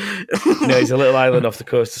island. No, it's a little island off the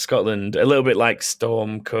coast of Scotland, a little bit like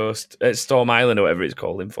Storm Island or whatever it's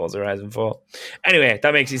called in Forza Horizon 4. Anyway,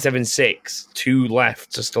 that makes it 7-6. 2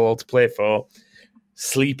 left, so still all to play for.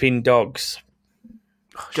 Sleeping Dogs.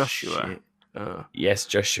 Joshua. Shit. Oh. Yes,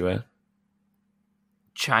 Joshua.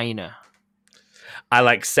 China. I'll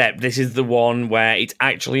accept. This is the one where it's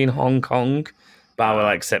actually in Hong Kong, but I will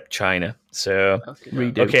accept China. So,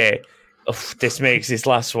 Redo. okay. This makes this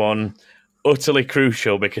last one utterly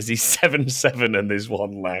crucial because he's 7-7 and there's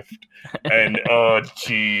 1 left. And, oh,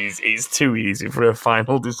 jeez, it's too easy for a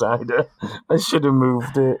final decider. I should have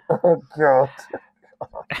moved it. Oh, God.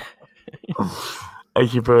 Are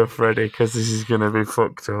you both ready? Because this is going to be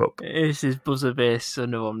fucked up. This is buzzer based, so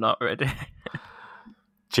no, I'm not ready.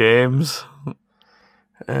 James?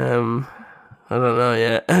 I don't know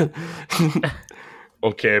yet.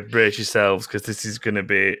 Okay, brace yourselves because this is going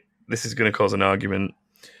to cause an argument.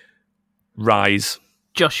 Rise.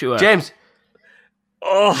 Joshua. James.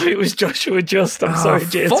 Oh, it was Joshua Just. I'm sorry,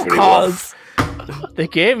 James. Fuck but it off. The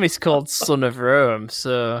game is called Son of Rome,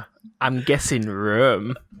 so I'm guessing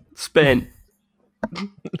Rome. Spain.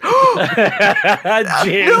 was.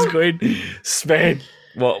 James going Spain.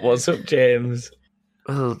 What's up, James?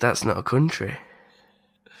 Well, that's not a country.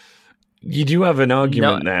 You do have an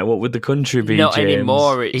argument there. What would the country be, Not James?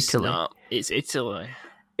 anymore, it's Italy. not. It's Italy.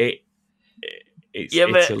 It's Yeah,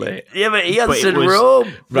 Italy. but he But it answered was-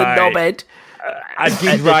 Rome, the Right. knobhead. I At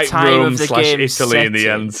did the write time Rome of the / game Italy in the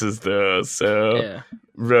setting. answers, though. So Yeah.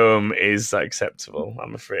 Rome is acceptable,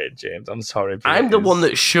 I'm afraid, James. I'm sorry. But I'm it the is. one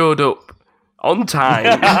that showed up on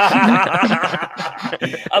time.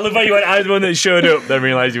 I love how you went, I'm the one that showed up, then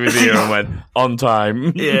realised you were here and went, on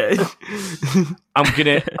time. Yeah.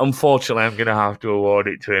 Unfortunately, I'm gonna have to award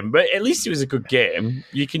it to him. But at least it was a good game.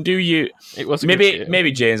 You can do It was a good game.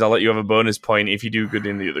 maybe James, I'll let you have a bonus point if you do good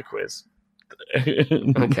in the other quiz.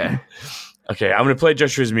 Okay. Okay, I'm gonna play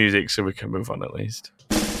Joshua's music so we can move on at least.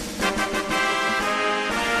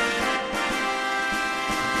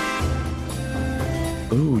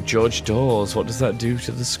 Ooh, George Dawes. What does that do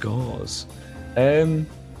to the scores? I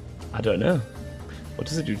don't know. What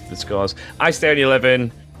does it do to the scores? I stay on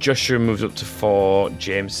 11. Joshua moves up to 4.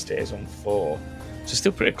 James stays on 4. So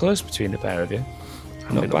still pretty close between the pair of you. Not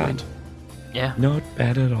gonna bad. win. Yeah. Not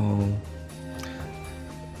bad at all.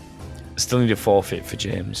 Still need a forfeit for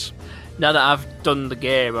James. Now that I've done the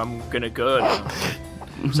game, I'm gonna go now.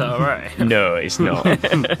 Is that alright? No, it's not.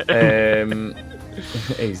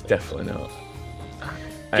 It's definitely not.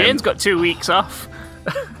 James got 2 weeks off.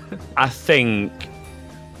 I think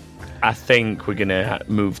we're gonna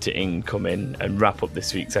move to incoming and wrap up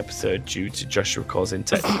this week's episode due to Joshua causing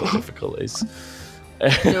technical difficulties.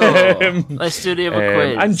 No. Let's do the other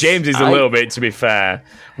quiz. And James is a little bit, to be fair.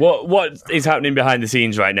 What is happening behind the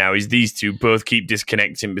scenes right now is these two both keep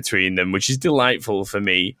disconnecting between them, which is delightful for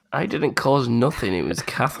me. I didn't cause nothing. It was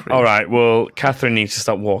Catherine. All right, well, Catherine needs to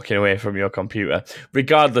stop walking away from your computer.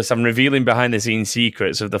 Regardless, I'm revealing behind the scenes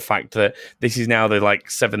secrets of the fact that this is now the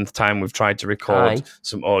 7th time we've tried to record Hi.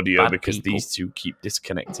 some audio Bad because people. these two keep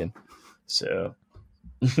disconnecting. So,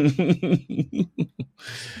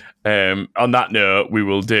 on that note, we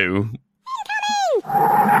will do.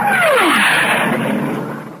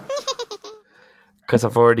 Because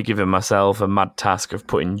I've already given myself a mad task of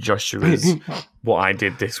putting Joshua's what I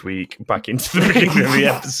did this week back into the beginning of the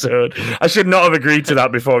episode. I should not have agreed to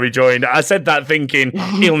that before he joined. I said that thinking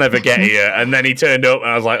he'll never get here, and then he turned up, and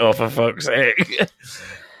I was like, "Oh, for fuck's sake!"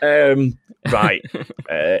 Right,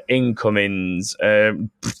 incomings.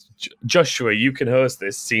 Joshua, you can host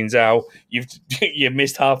this. Seems how you've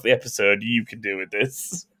missed half the episode. You can do with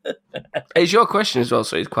this. It's your question as well,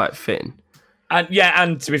 so it's quite fitting.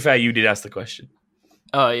 And to be fair, you did ask the question.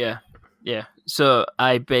 Oh, yeah. Yeah. So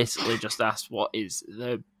I basically just asked what is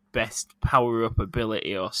the best power-up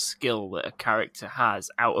ability or skill that a character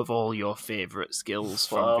has out of all your favourite skills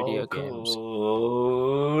from video games.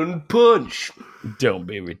 Falcon Punch. Don't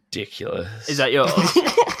be ridiculous. Is that yours?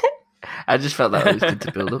 I just felt that was good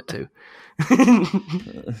to build up to.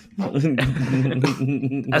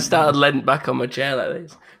 I started leant back on my chair like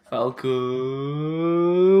this.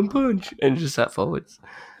 Falcon Punch. And just sat forwards.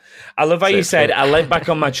 I love how you it's said, fun. I leant back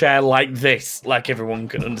on my chair like this, like everyone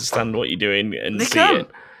can understand what you're doing and They see can.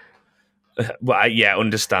 it. Well, yeah,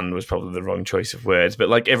 understand was probably the wrong choice of words, but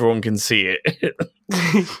like everyone can see it.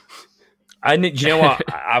 And do you know what?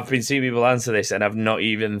 I've been seeing people answer this, and I've not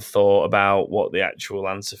even thought about what the actual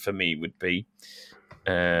answer for me would be.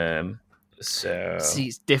 So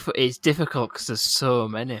See, it's difficult because there's so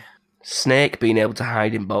many. Snake being able to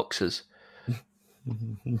hide in boxes.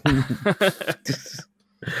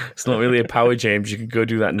 it's not really a power, James. You can go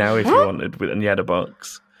do that now if you wanted, and you had a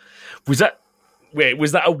box. Was that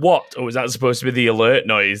a what, or was that supposed to be the alert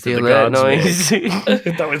noise? The that alert guards made? noise.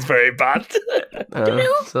 That was very bad.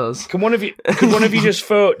 So Could one of you just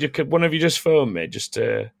phone me just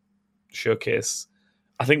to showcase?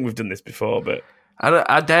 I think we've done this before, but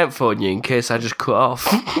I don't phone you in case I just cut off.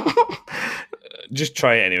 just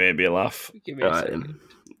try it anyway. It'd be a laugh. Give me a Right, second.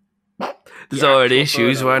 There's Yeah, already I'll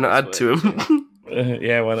issues. phone Why on not this add to them?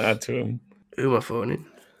 Yeah, why not add to him? Who am I phoning?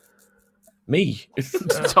 Me.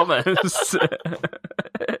 Thomas.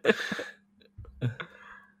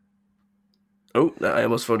 Oh, no, I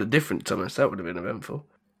almost phoned a different Thomas. That would have been eventful.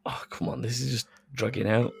 Oh, come on. This is just dragging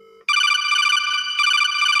out.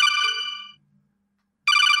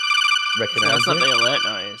 Recognise That's not it? the alert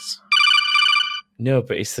noise. No,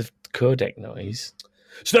 but it's the codec noise.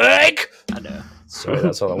 Snake! I know. Sorry,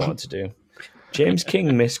 that's all I wanted to do. James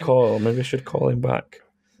King missed call. Maybe I should call him back.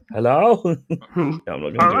 Hello? No, I'm not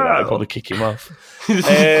going to do that. I'll probably kick him off.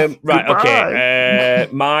 Right, okay.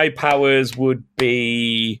 My powers would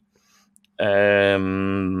be... I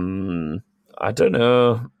don't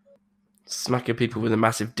know. Smacking people with a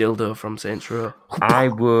massive dildo from Saints Row. I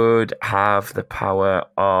would have the power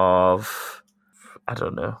of... I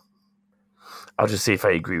don't know. I'll just see if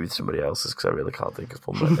I agree with somebody else's, because I really can't think of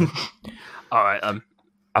one right now. All right,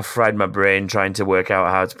 I've fried my brain trying to work out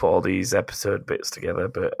how to put all these episode bits together,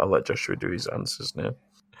 but I'll let Joshua do his answers now.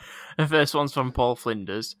 The first one's from Paul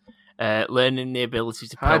Flinders. Learning the ability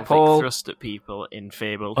to Hi, pelvic Paul. thrust at people in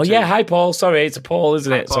Fable 2. Oh, yeah, hi, Paul. Sorry, it's a Paul,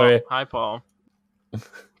 isn't Hi, it? Paul. Sorry. Hi, Paul.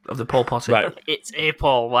 Of the Paul Posse. Right. It's a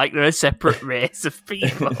Paul, like they're a separate race of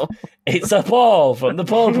people. It's a Paul from the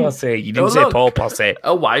Paul Posse. You didn't Oh, say look. Paul Posse.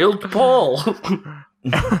 A wild Paul.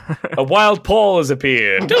 A wild Paul has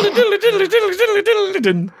appeared. Pelvic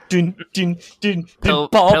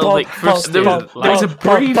thrust. There was a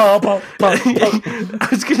brief... I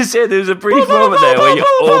was going to say, there was a brief moment there where you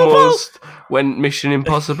almost went Mission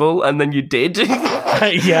Impossible, and then you did.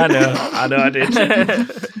 Yeah, I know I did.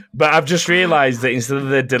 But I've just realised that instead of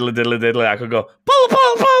the diddly diddly diddly, I could go Paul,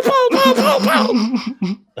 Paul, Paul, Paul, Paul,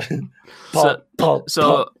 Paul, Paul.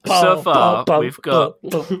 So far, we've got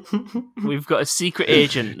a secret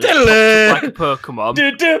agent that's Diddly. like a Pokemon.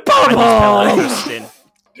 Paul, Pelvic thrusting.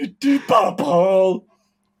 Paul,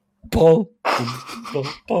 Paul,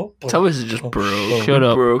 Paul. Thomas is just broke. Shut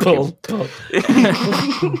up. Broke him.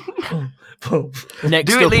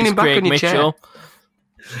 Next Do it up leaning is back Craig on your chair.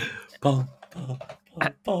 Mitchell.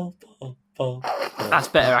 That's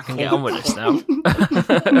better. I can get on with this now.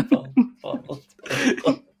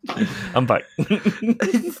 I'm back.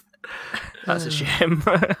 That's a shame.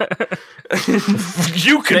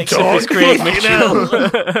 You can Next up talk. is Craig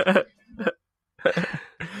Mitchell.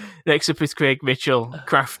 Next up is Craig Mitchell.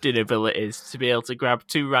 Crafting abilities to be able to grab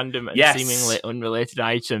two random and Yes. seemingly unrelated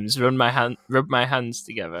items, rub my hands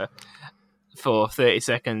together for 30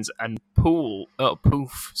 seconds, and poof.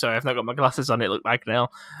 Sorry, I've not got my glasses on. It looked like an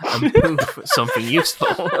L. And poof, something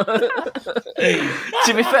useful.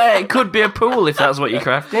 To be fair, it could be a pool if that's what you're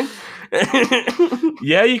crafting.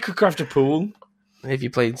 Yeah, you could craft a pool. If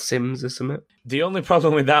you played Sims or something. The only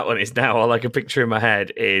problem with that one is now all I can picture in my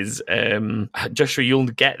head is, Joshua, you'll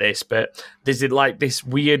get this, but there's like this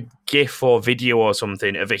weird GIF or video or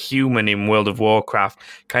something of a human in World of Warcraft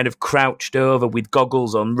kind of crouched over with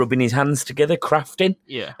goggles on, rubbing his hands together, crafting.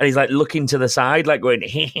 Yeah. And he's like looking to the side, like going,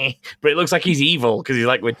 but it looks like he's evil because he's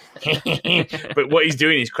like going, but what he's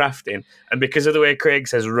doing is crafting. And because of the way Craig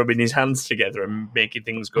says rubbing his hands together and making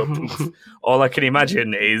things go poof, all I can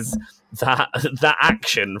imagine is that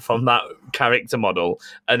action from that character model,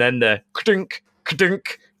 and then the ka-dunk,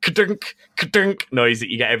 ka-dunk, ka-dunk, ka-dunk noise that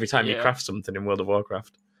you get every time you craft something in World of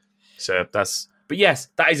Warcraft. So but yes,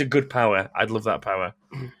 that is a good power. I'd love that power.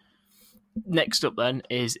 Next up then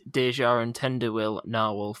is Deja and Tender Will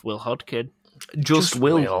Narwolf Will Hodkin. Just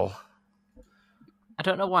Will. I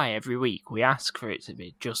don't know why every week we ask for it to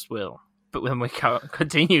be Just Will, but when we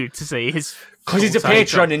continue to say his... Because he's a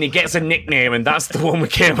patron and he gets a nickname, and that's the one we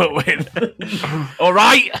came up with. All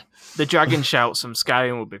right. The Dragon Shouts from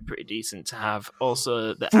Skyrim would be pretty decent to have.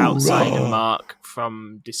 Also, the Outsider Mark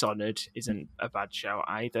from Dishonored isn't a bad shout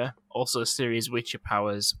either. Also, Ciri's Witcher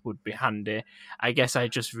powers would be handy. I guess I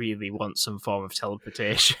just really want some form of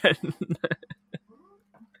teleportation.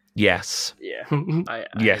 Yes. Yeah. I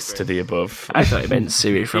Yes agree. to the above. I thought it meant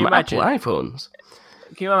Siri from Can you Apple imagine? iPhones.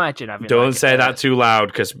 Can you imagine having... Don't say that too loud,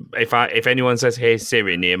 because if anyone says "Hey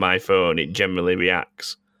Siri" near my phone, it generally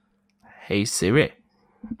reacts. Hey Siri.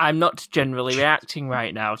 I'm not generally reacting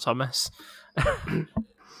right now, Thomas.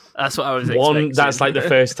 That's what I was expecting. One, that's like the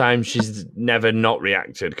first time she's never not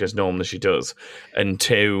reacted, because normally she does. And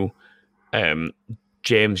two,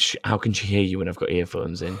 James, how can she hear you when I've got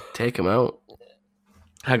earphones in? Take them out.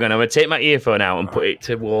 Hang on, I'm going to take my earphone out and put it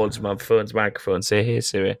towards my phone's microphone. Say, "Hey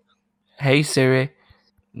Siri." Hey Siri.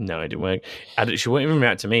 No, it didn't work. She won't even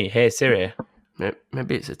react to me. "Hey Siri."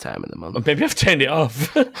 Maybe it's the time of the month. Or maybe I've turned it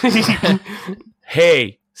off.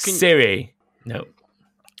 Hey Siri. No.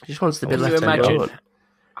 She just wants to be Can you left imagine alone.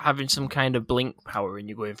 having some kind of blink power and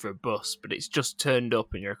you're going for a bus, but it's just turned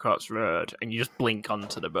up and you're across the road and you just blink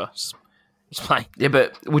onto the bus? It's like, Yeah,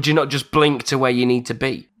 but would you not just blink to where you need to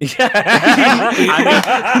be?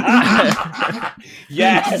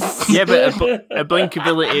 Yes. yeah, but a blink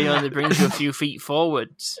ability only brings you a few feet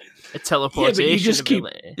forwards. A teleportation you just keep-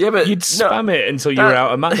 ability. Yeah, but You'd spam it until you were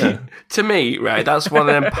out of mana. To me, right, that's one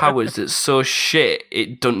of them powers that's so shit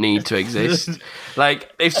it don't need to exist. Like,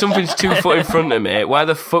 if something's 2 foot in front of me, why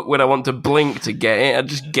the fuck would I want to blink to get it? I'd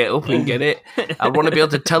just get up and get it. I want to be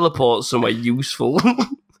able to teleport somewhere useful.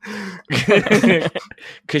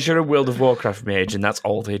 Because you're a World of Warcraft mage and that's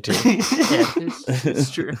all they do. Yeah, it's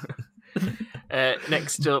true.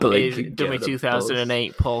 Next up Blink is and Dummy get a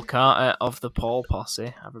 2008 Paul Carter of the Paul Posse.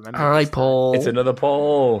 I remember. Hi, this time. Paul. It's another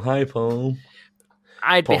Paul. Hi, Paul.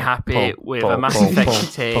 I'd be happy with a Mass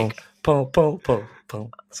Effect take. Paul.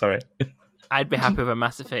 Sorry. I'd be happy with a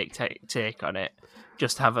Mass Effect take on it.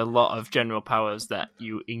 Just have a lot of general powers that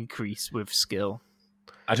you increase with skill.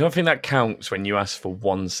 I don't think that counts when you ask for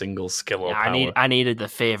one single skill or Yeah, power. I needed the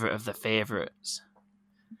favourite of the favourites.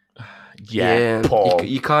 Yeah, Paul.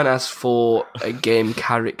 You can't ask for a game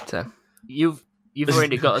character. You've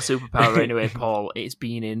already got a superpower anyway, Paul. It's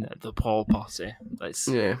been in the Paul Posse.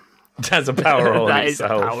 Yeah. That's a power all in That is a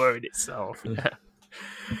itself. power in itself.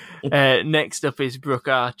 Next up is Brooke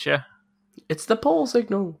Archer. It's the Paul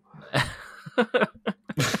signal.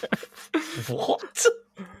 What?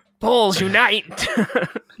 Pauls unite!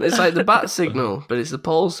 It's like the bat signal, but it's the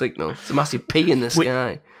Paul signal. It's a massive P in the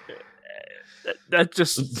sky. That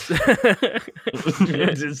just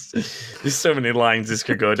There's so many lines this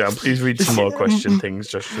could go down. Please read some more question things,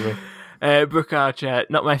 Joshua. Brooke Archer,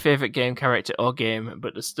 not my favourite game character or game,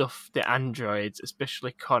 but the stuff the androids,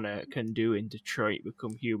 especially Connor, can do in Detroit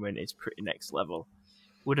Become Human is pretty next level.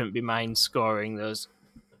 Wouldn't be mind scoring those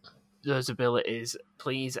abilities,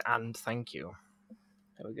 please and thank you.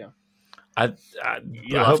 There we go. I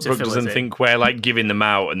You'll hope have to Brooke fill doesn't it in. think we're like giving them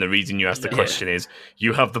out, and the reason you asked the question is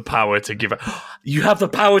you have the power to give out. You have the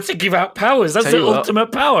power to give out powers. That's Tell the you what.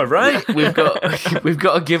 ultimate power, right? We've got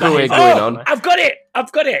a giveaway going on. I've got it.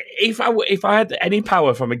 If I had any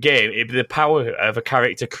power from a game, it'd be the power of a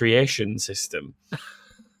character creation system.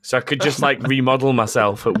 So I could just like remodel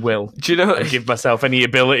myself at will Do you know? and give myself any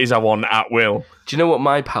abilities I want at will. Do you know what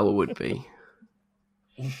my power would be?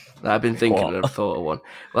 I've been thinking What? and I've thought of one.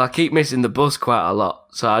 Well, I keep missing the bus quite a lot,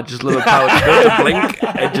 so I just love a power to go to blink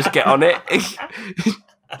and just get on it.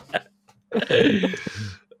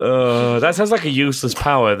 That sounds like a useless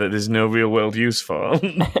power that there's no real world use for.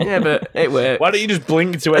 Yeah, but it works. Why don't you just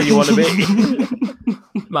blink to where you want to be?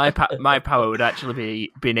 My power would actually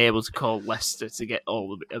be being able to call Lester to get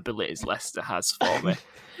all the abilities Lester has for me.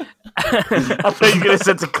 I thought you were going to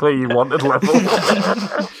say to clear you wanted level.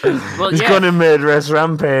 Well, He's yeah, gone a murderous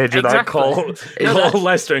rampage and I Exactly. call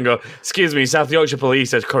Leicester and go, excuse me, South Yorkshire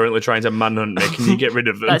Police is currently trying to manhunt me. Can you get rid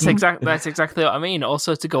of them? that's exactly what I mean.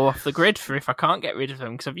 Also, to go off the grid for if I can't get rid of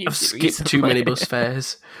them because I've I've used it skipped recently. too many bus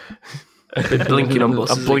fares. I've been blinking on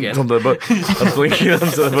buses I'm blinking again. I'm blinking onto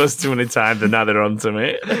the bus too many times and now they're onto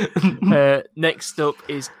me. Next up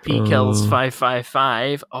is PKels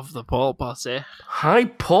 555 of the Paul Posse. Hi,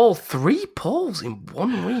 Paul. 3 Pauls in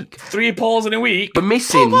 1 week. 3 Pauls in a week. But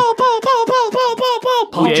missing. We're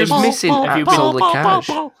just missing Have you Axel the Cash.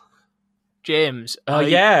 James. Oh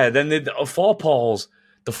yeah, then the 4 Pauls.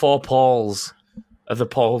 The 4 Pauls of the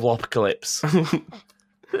Paulopocalypse.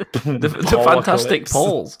 The fantastic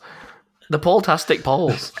Pauls. The Paul-tastic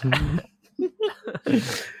Pauls.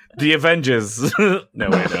 The Avengers. No,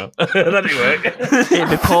 wait, no. That didn't work. It'd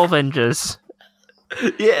be Paul Vengers.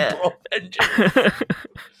 Yeah.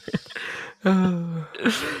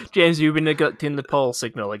 James, you've been neglecting the Paul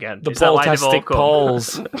signal again. The Is that why they've all Paul-tastic come?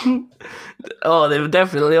 Pauls. Oh, they've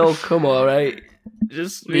definitely all come all right.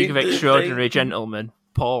 Just League of Extraordinary Gentlemen.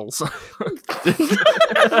 Pauls. Of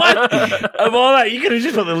all that, you could have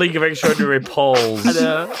just put the League of Extraordinary Pauls.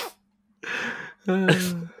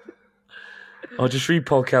 Or just read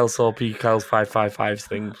Paul Kelsall, P. Kels 555's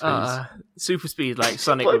thing, please. Super speed like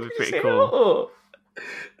Sonic would be pretty cool.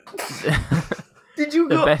 Did you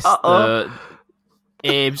The go? best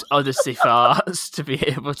Abe's Odyssey farts to be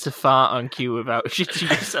able to fart on cue without shitting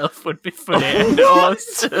yourself would be funny and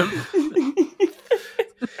awesome.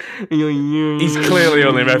 He's clearly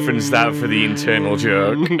only referenced that for the internal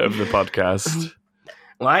joke of the podcast.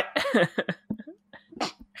 What?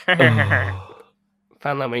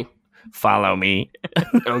 Follow me. Follow me.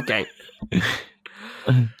 Okay.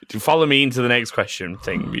 Follow me into the next question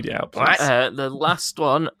thing. Read it out, please. The last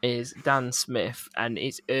one is Dan Smith, and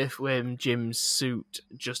it's Earthworm Jim's suit.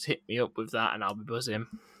 Just hit me up with that, and I'll be buzzing.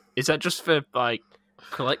 Is that just for like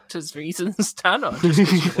collector's reasons, Dan, or just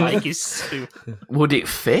 'cause you like his suit? Would it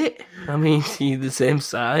fit? I mean, is he the same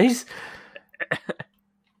size?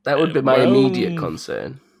 That would be my Well- immediate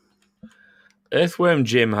concern. Earthworm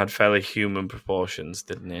Jim had fairly human proportions,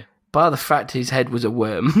 didn't he? Bar the fact his head was a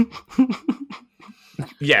worm.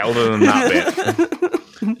 Yeah, other than that bit.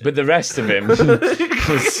 But the rest of him was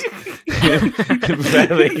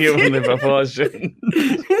fairly humanly proportioned.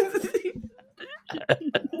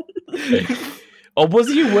 Or was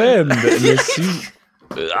he a worm that in the suit?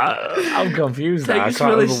 I'm confused now. I Thanks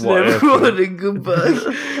can't for remember listening, what everyone, and goodbye.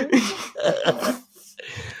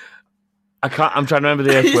 I'm trying to remember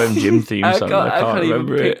the Earthworm Jim theme I song. can't, I can't even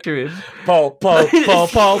remember it. picture him. Paul.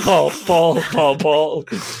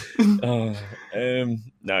 Oh,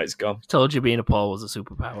 no, it's gone. Told you being a Paul was a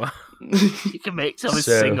superpower. You can make someone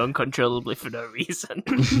So- sing uncontrollably for no reason.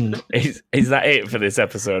 Is that it for this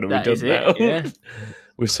episode? Are we That done is now? it, yeah.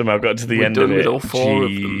 We've somehow got to the We're end done of with it. all four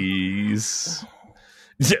of them. Jeez.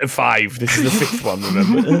 5. This is the 5th one,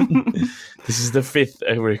 remember? This is the 5th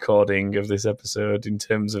recording of this episode in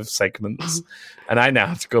terms of segments. And I now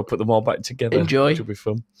have to go put them all back together. Enjoy. Which will be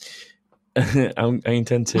fun. I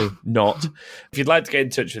intend to not. If you'd like to get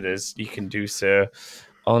in touch with us, you can do so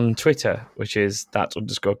on Twitter, which is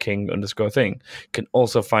that_king_thing. You can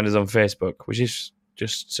also find us on Facebook, which is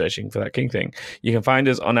just searching for That King Thing. You can find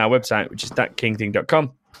us on our website, which is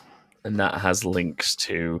thatkingthing.com. And that has links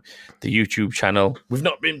to the YouTube channel. We've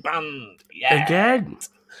not been banned yet. Again.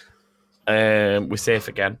 We're safe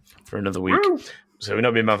again for another week. So we've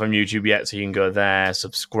not been banned from YouTube yet, so you can go there,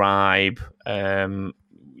 subscribe.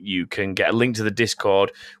 You can get a link to the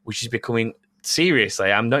Discord, which is becoming,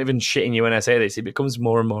 seriously, I'm not even shitting you when I say this, it becomes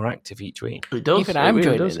more and more active each week. It does. Even it I'm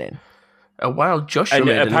really joining does. in. A wild Joshua And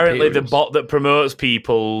made an apparently the appearance. bot that promotes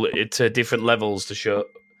people to different levels to show...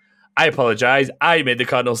 I apologise. I made the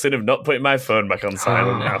cardinal sin of not putting my phone back on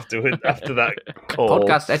silent after that call.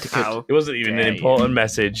 Podcast etiquette. Ow. It wasn't even an dare important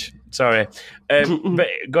message. Sorry. But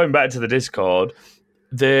going back to the Discord,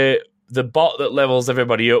 the bot that levels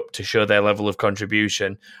everybody up to show their level of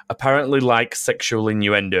contribution apparently likes sexual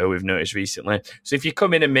innuendo, we've noticed recently. So if you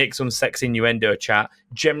come in and make some sex innuendo chat,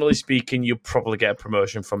 generally speaking, you'll probably get a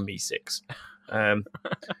promotion from Me6.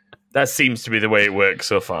 That seems to be the way it works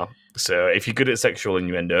so far. So if you're good at sexual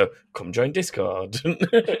innuendo, come join Discord.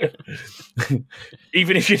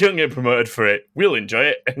 Even if you don't get promoted for it, we'll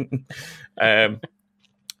enjoy it.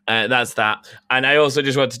 That's that. And I also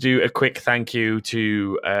just want to do a quick thank you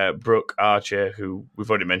to Brooke Archer, who we've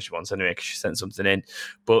already mentioned once anyway, because she sent something in.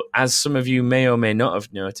 But as some of you may or may not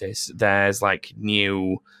have noticed, there's like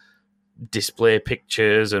new display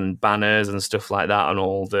pictures and banners and stuff like that on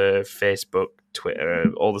all the Facebook, Twitter,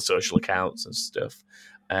 all the social accounts and stuff.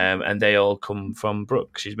 And they all come from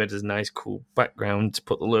Brooke. She's made us a nice, cool background to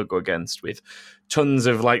put the logo against with tons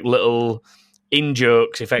of like little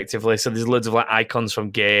in-jokes, effectively. So there's loads of like icons from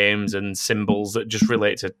games and symbols that just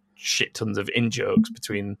relate to shit tons of in-jokes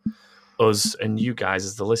between us and you guys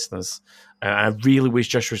as the listeners. I really wish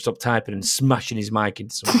Joshua would stop typing and smashing his mic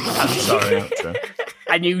into something. I'm sorry, outro.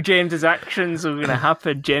 I knew James's actions were going to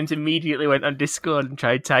happen. James immediately went on Discord and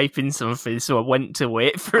tried typing something, so I went to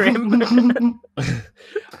wait for him.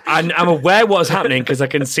 And I'm aware what's happening because I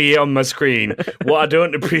can see it on my screen. What I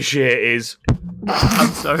don't appreciate is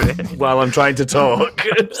I'm sorry. while I'm trying to talk.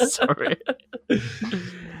 Sorry.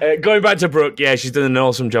 Going back to Brooke, yeah, she's done an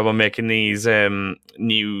awesome job on making these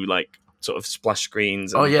new like sort of splash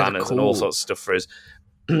screens and Oh, yeah, they're banners and all cool. sorts of stuff for us.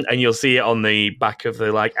 And you'll see it on the back of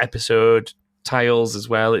the like episode tiles as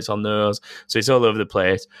well. It's on those, so it's all over the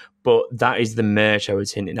place. But that is the merch I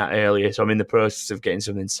was hinting at earlier. So I'm in the process of getting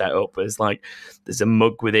something set up. There's a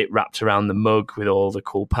mug with it wrapped around the mug with all the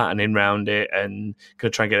cool patterning around it, and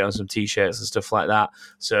gonna try and get it on some t-shirts and stuff like that.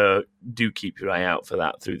 So do keep your eye out for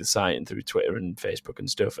that through the site and through Twitter and Facebook and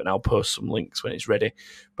stuff. And I'll post some links when it's ready.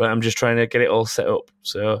 But I'm just trying to get it all set up.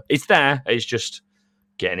 So it's there. It's just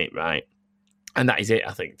getting it right. And that is it,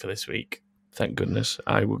 I think, for this week. Thank goodness.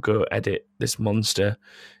 I will go edit this monster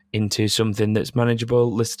into something that's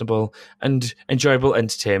manageable, listenable, and enjoyable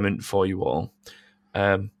entertainment for you all.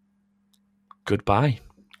 Goodbye.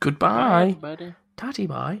 Goodbye. Buddy. Tatty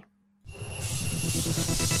bye.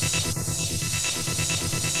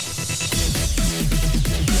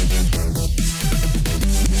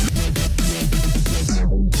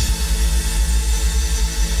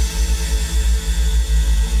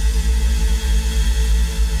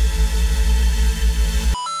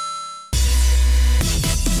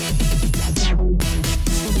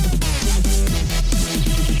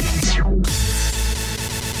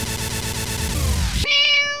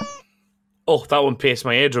 Oh, that one pierced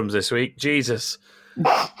my eardrums this week. Jesus.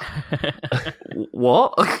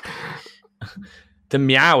 What? The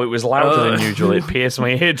meow, it was louder than usual. It pierced my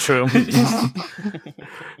eardrum.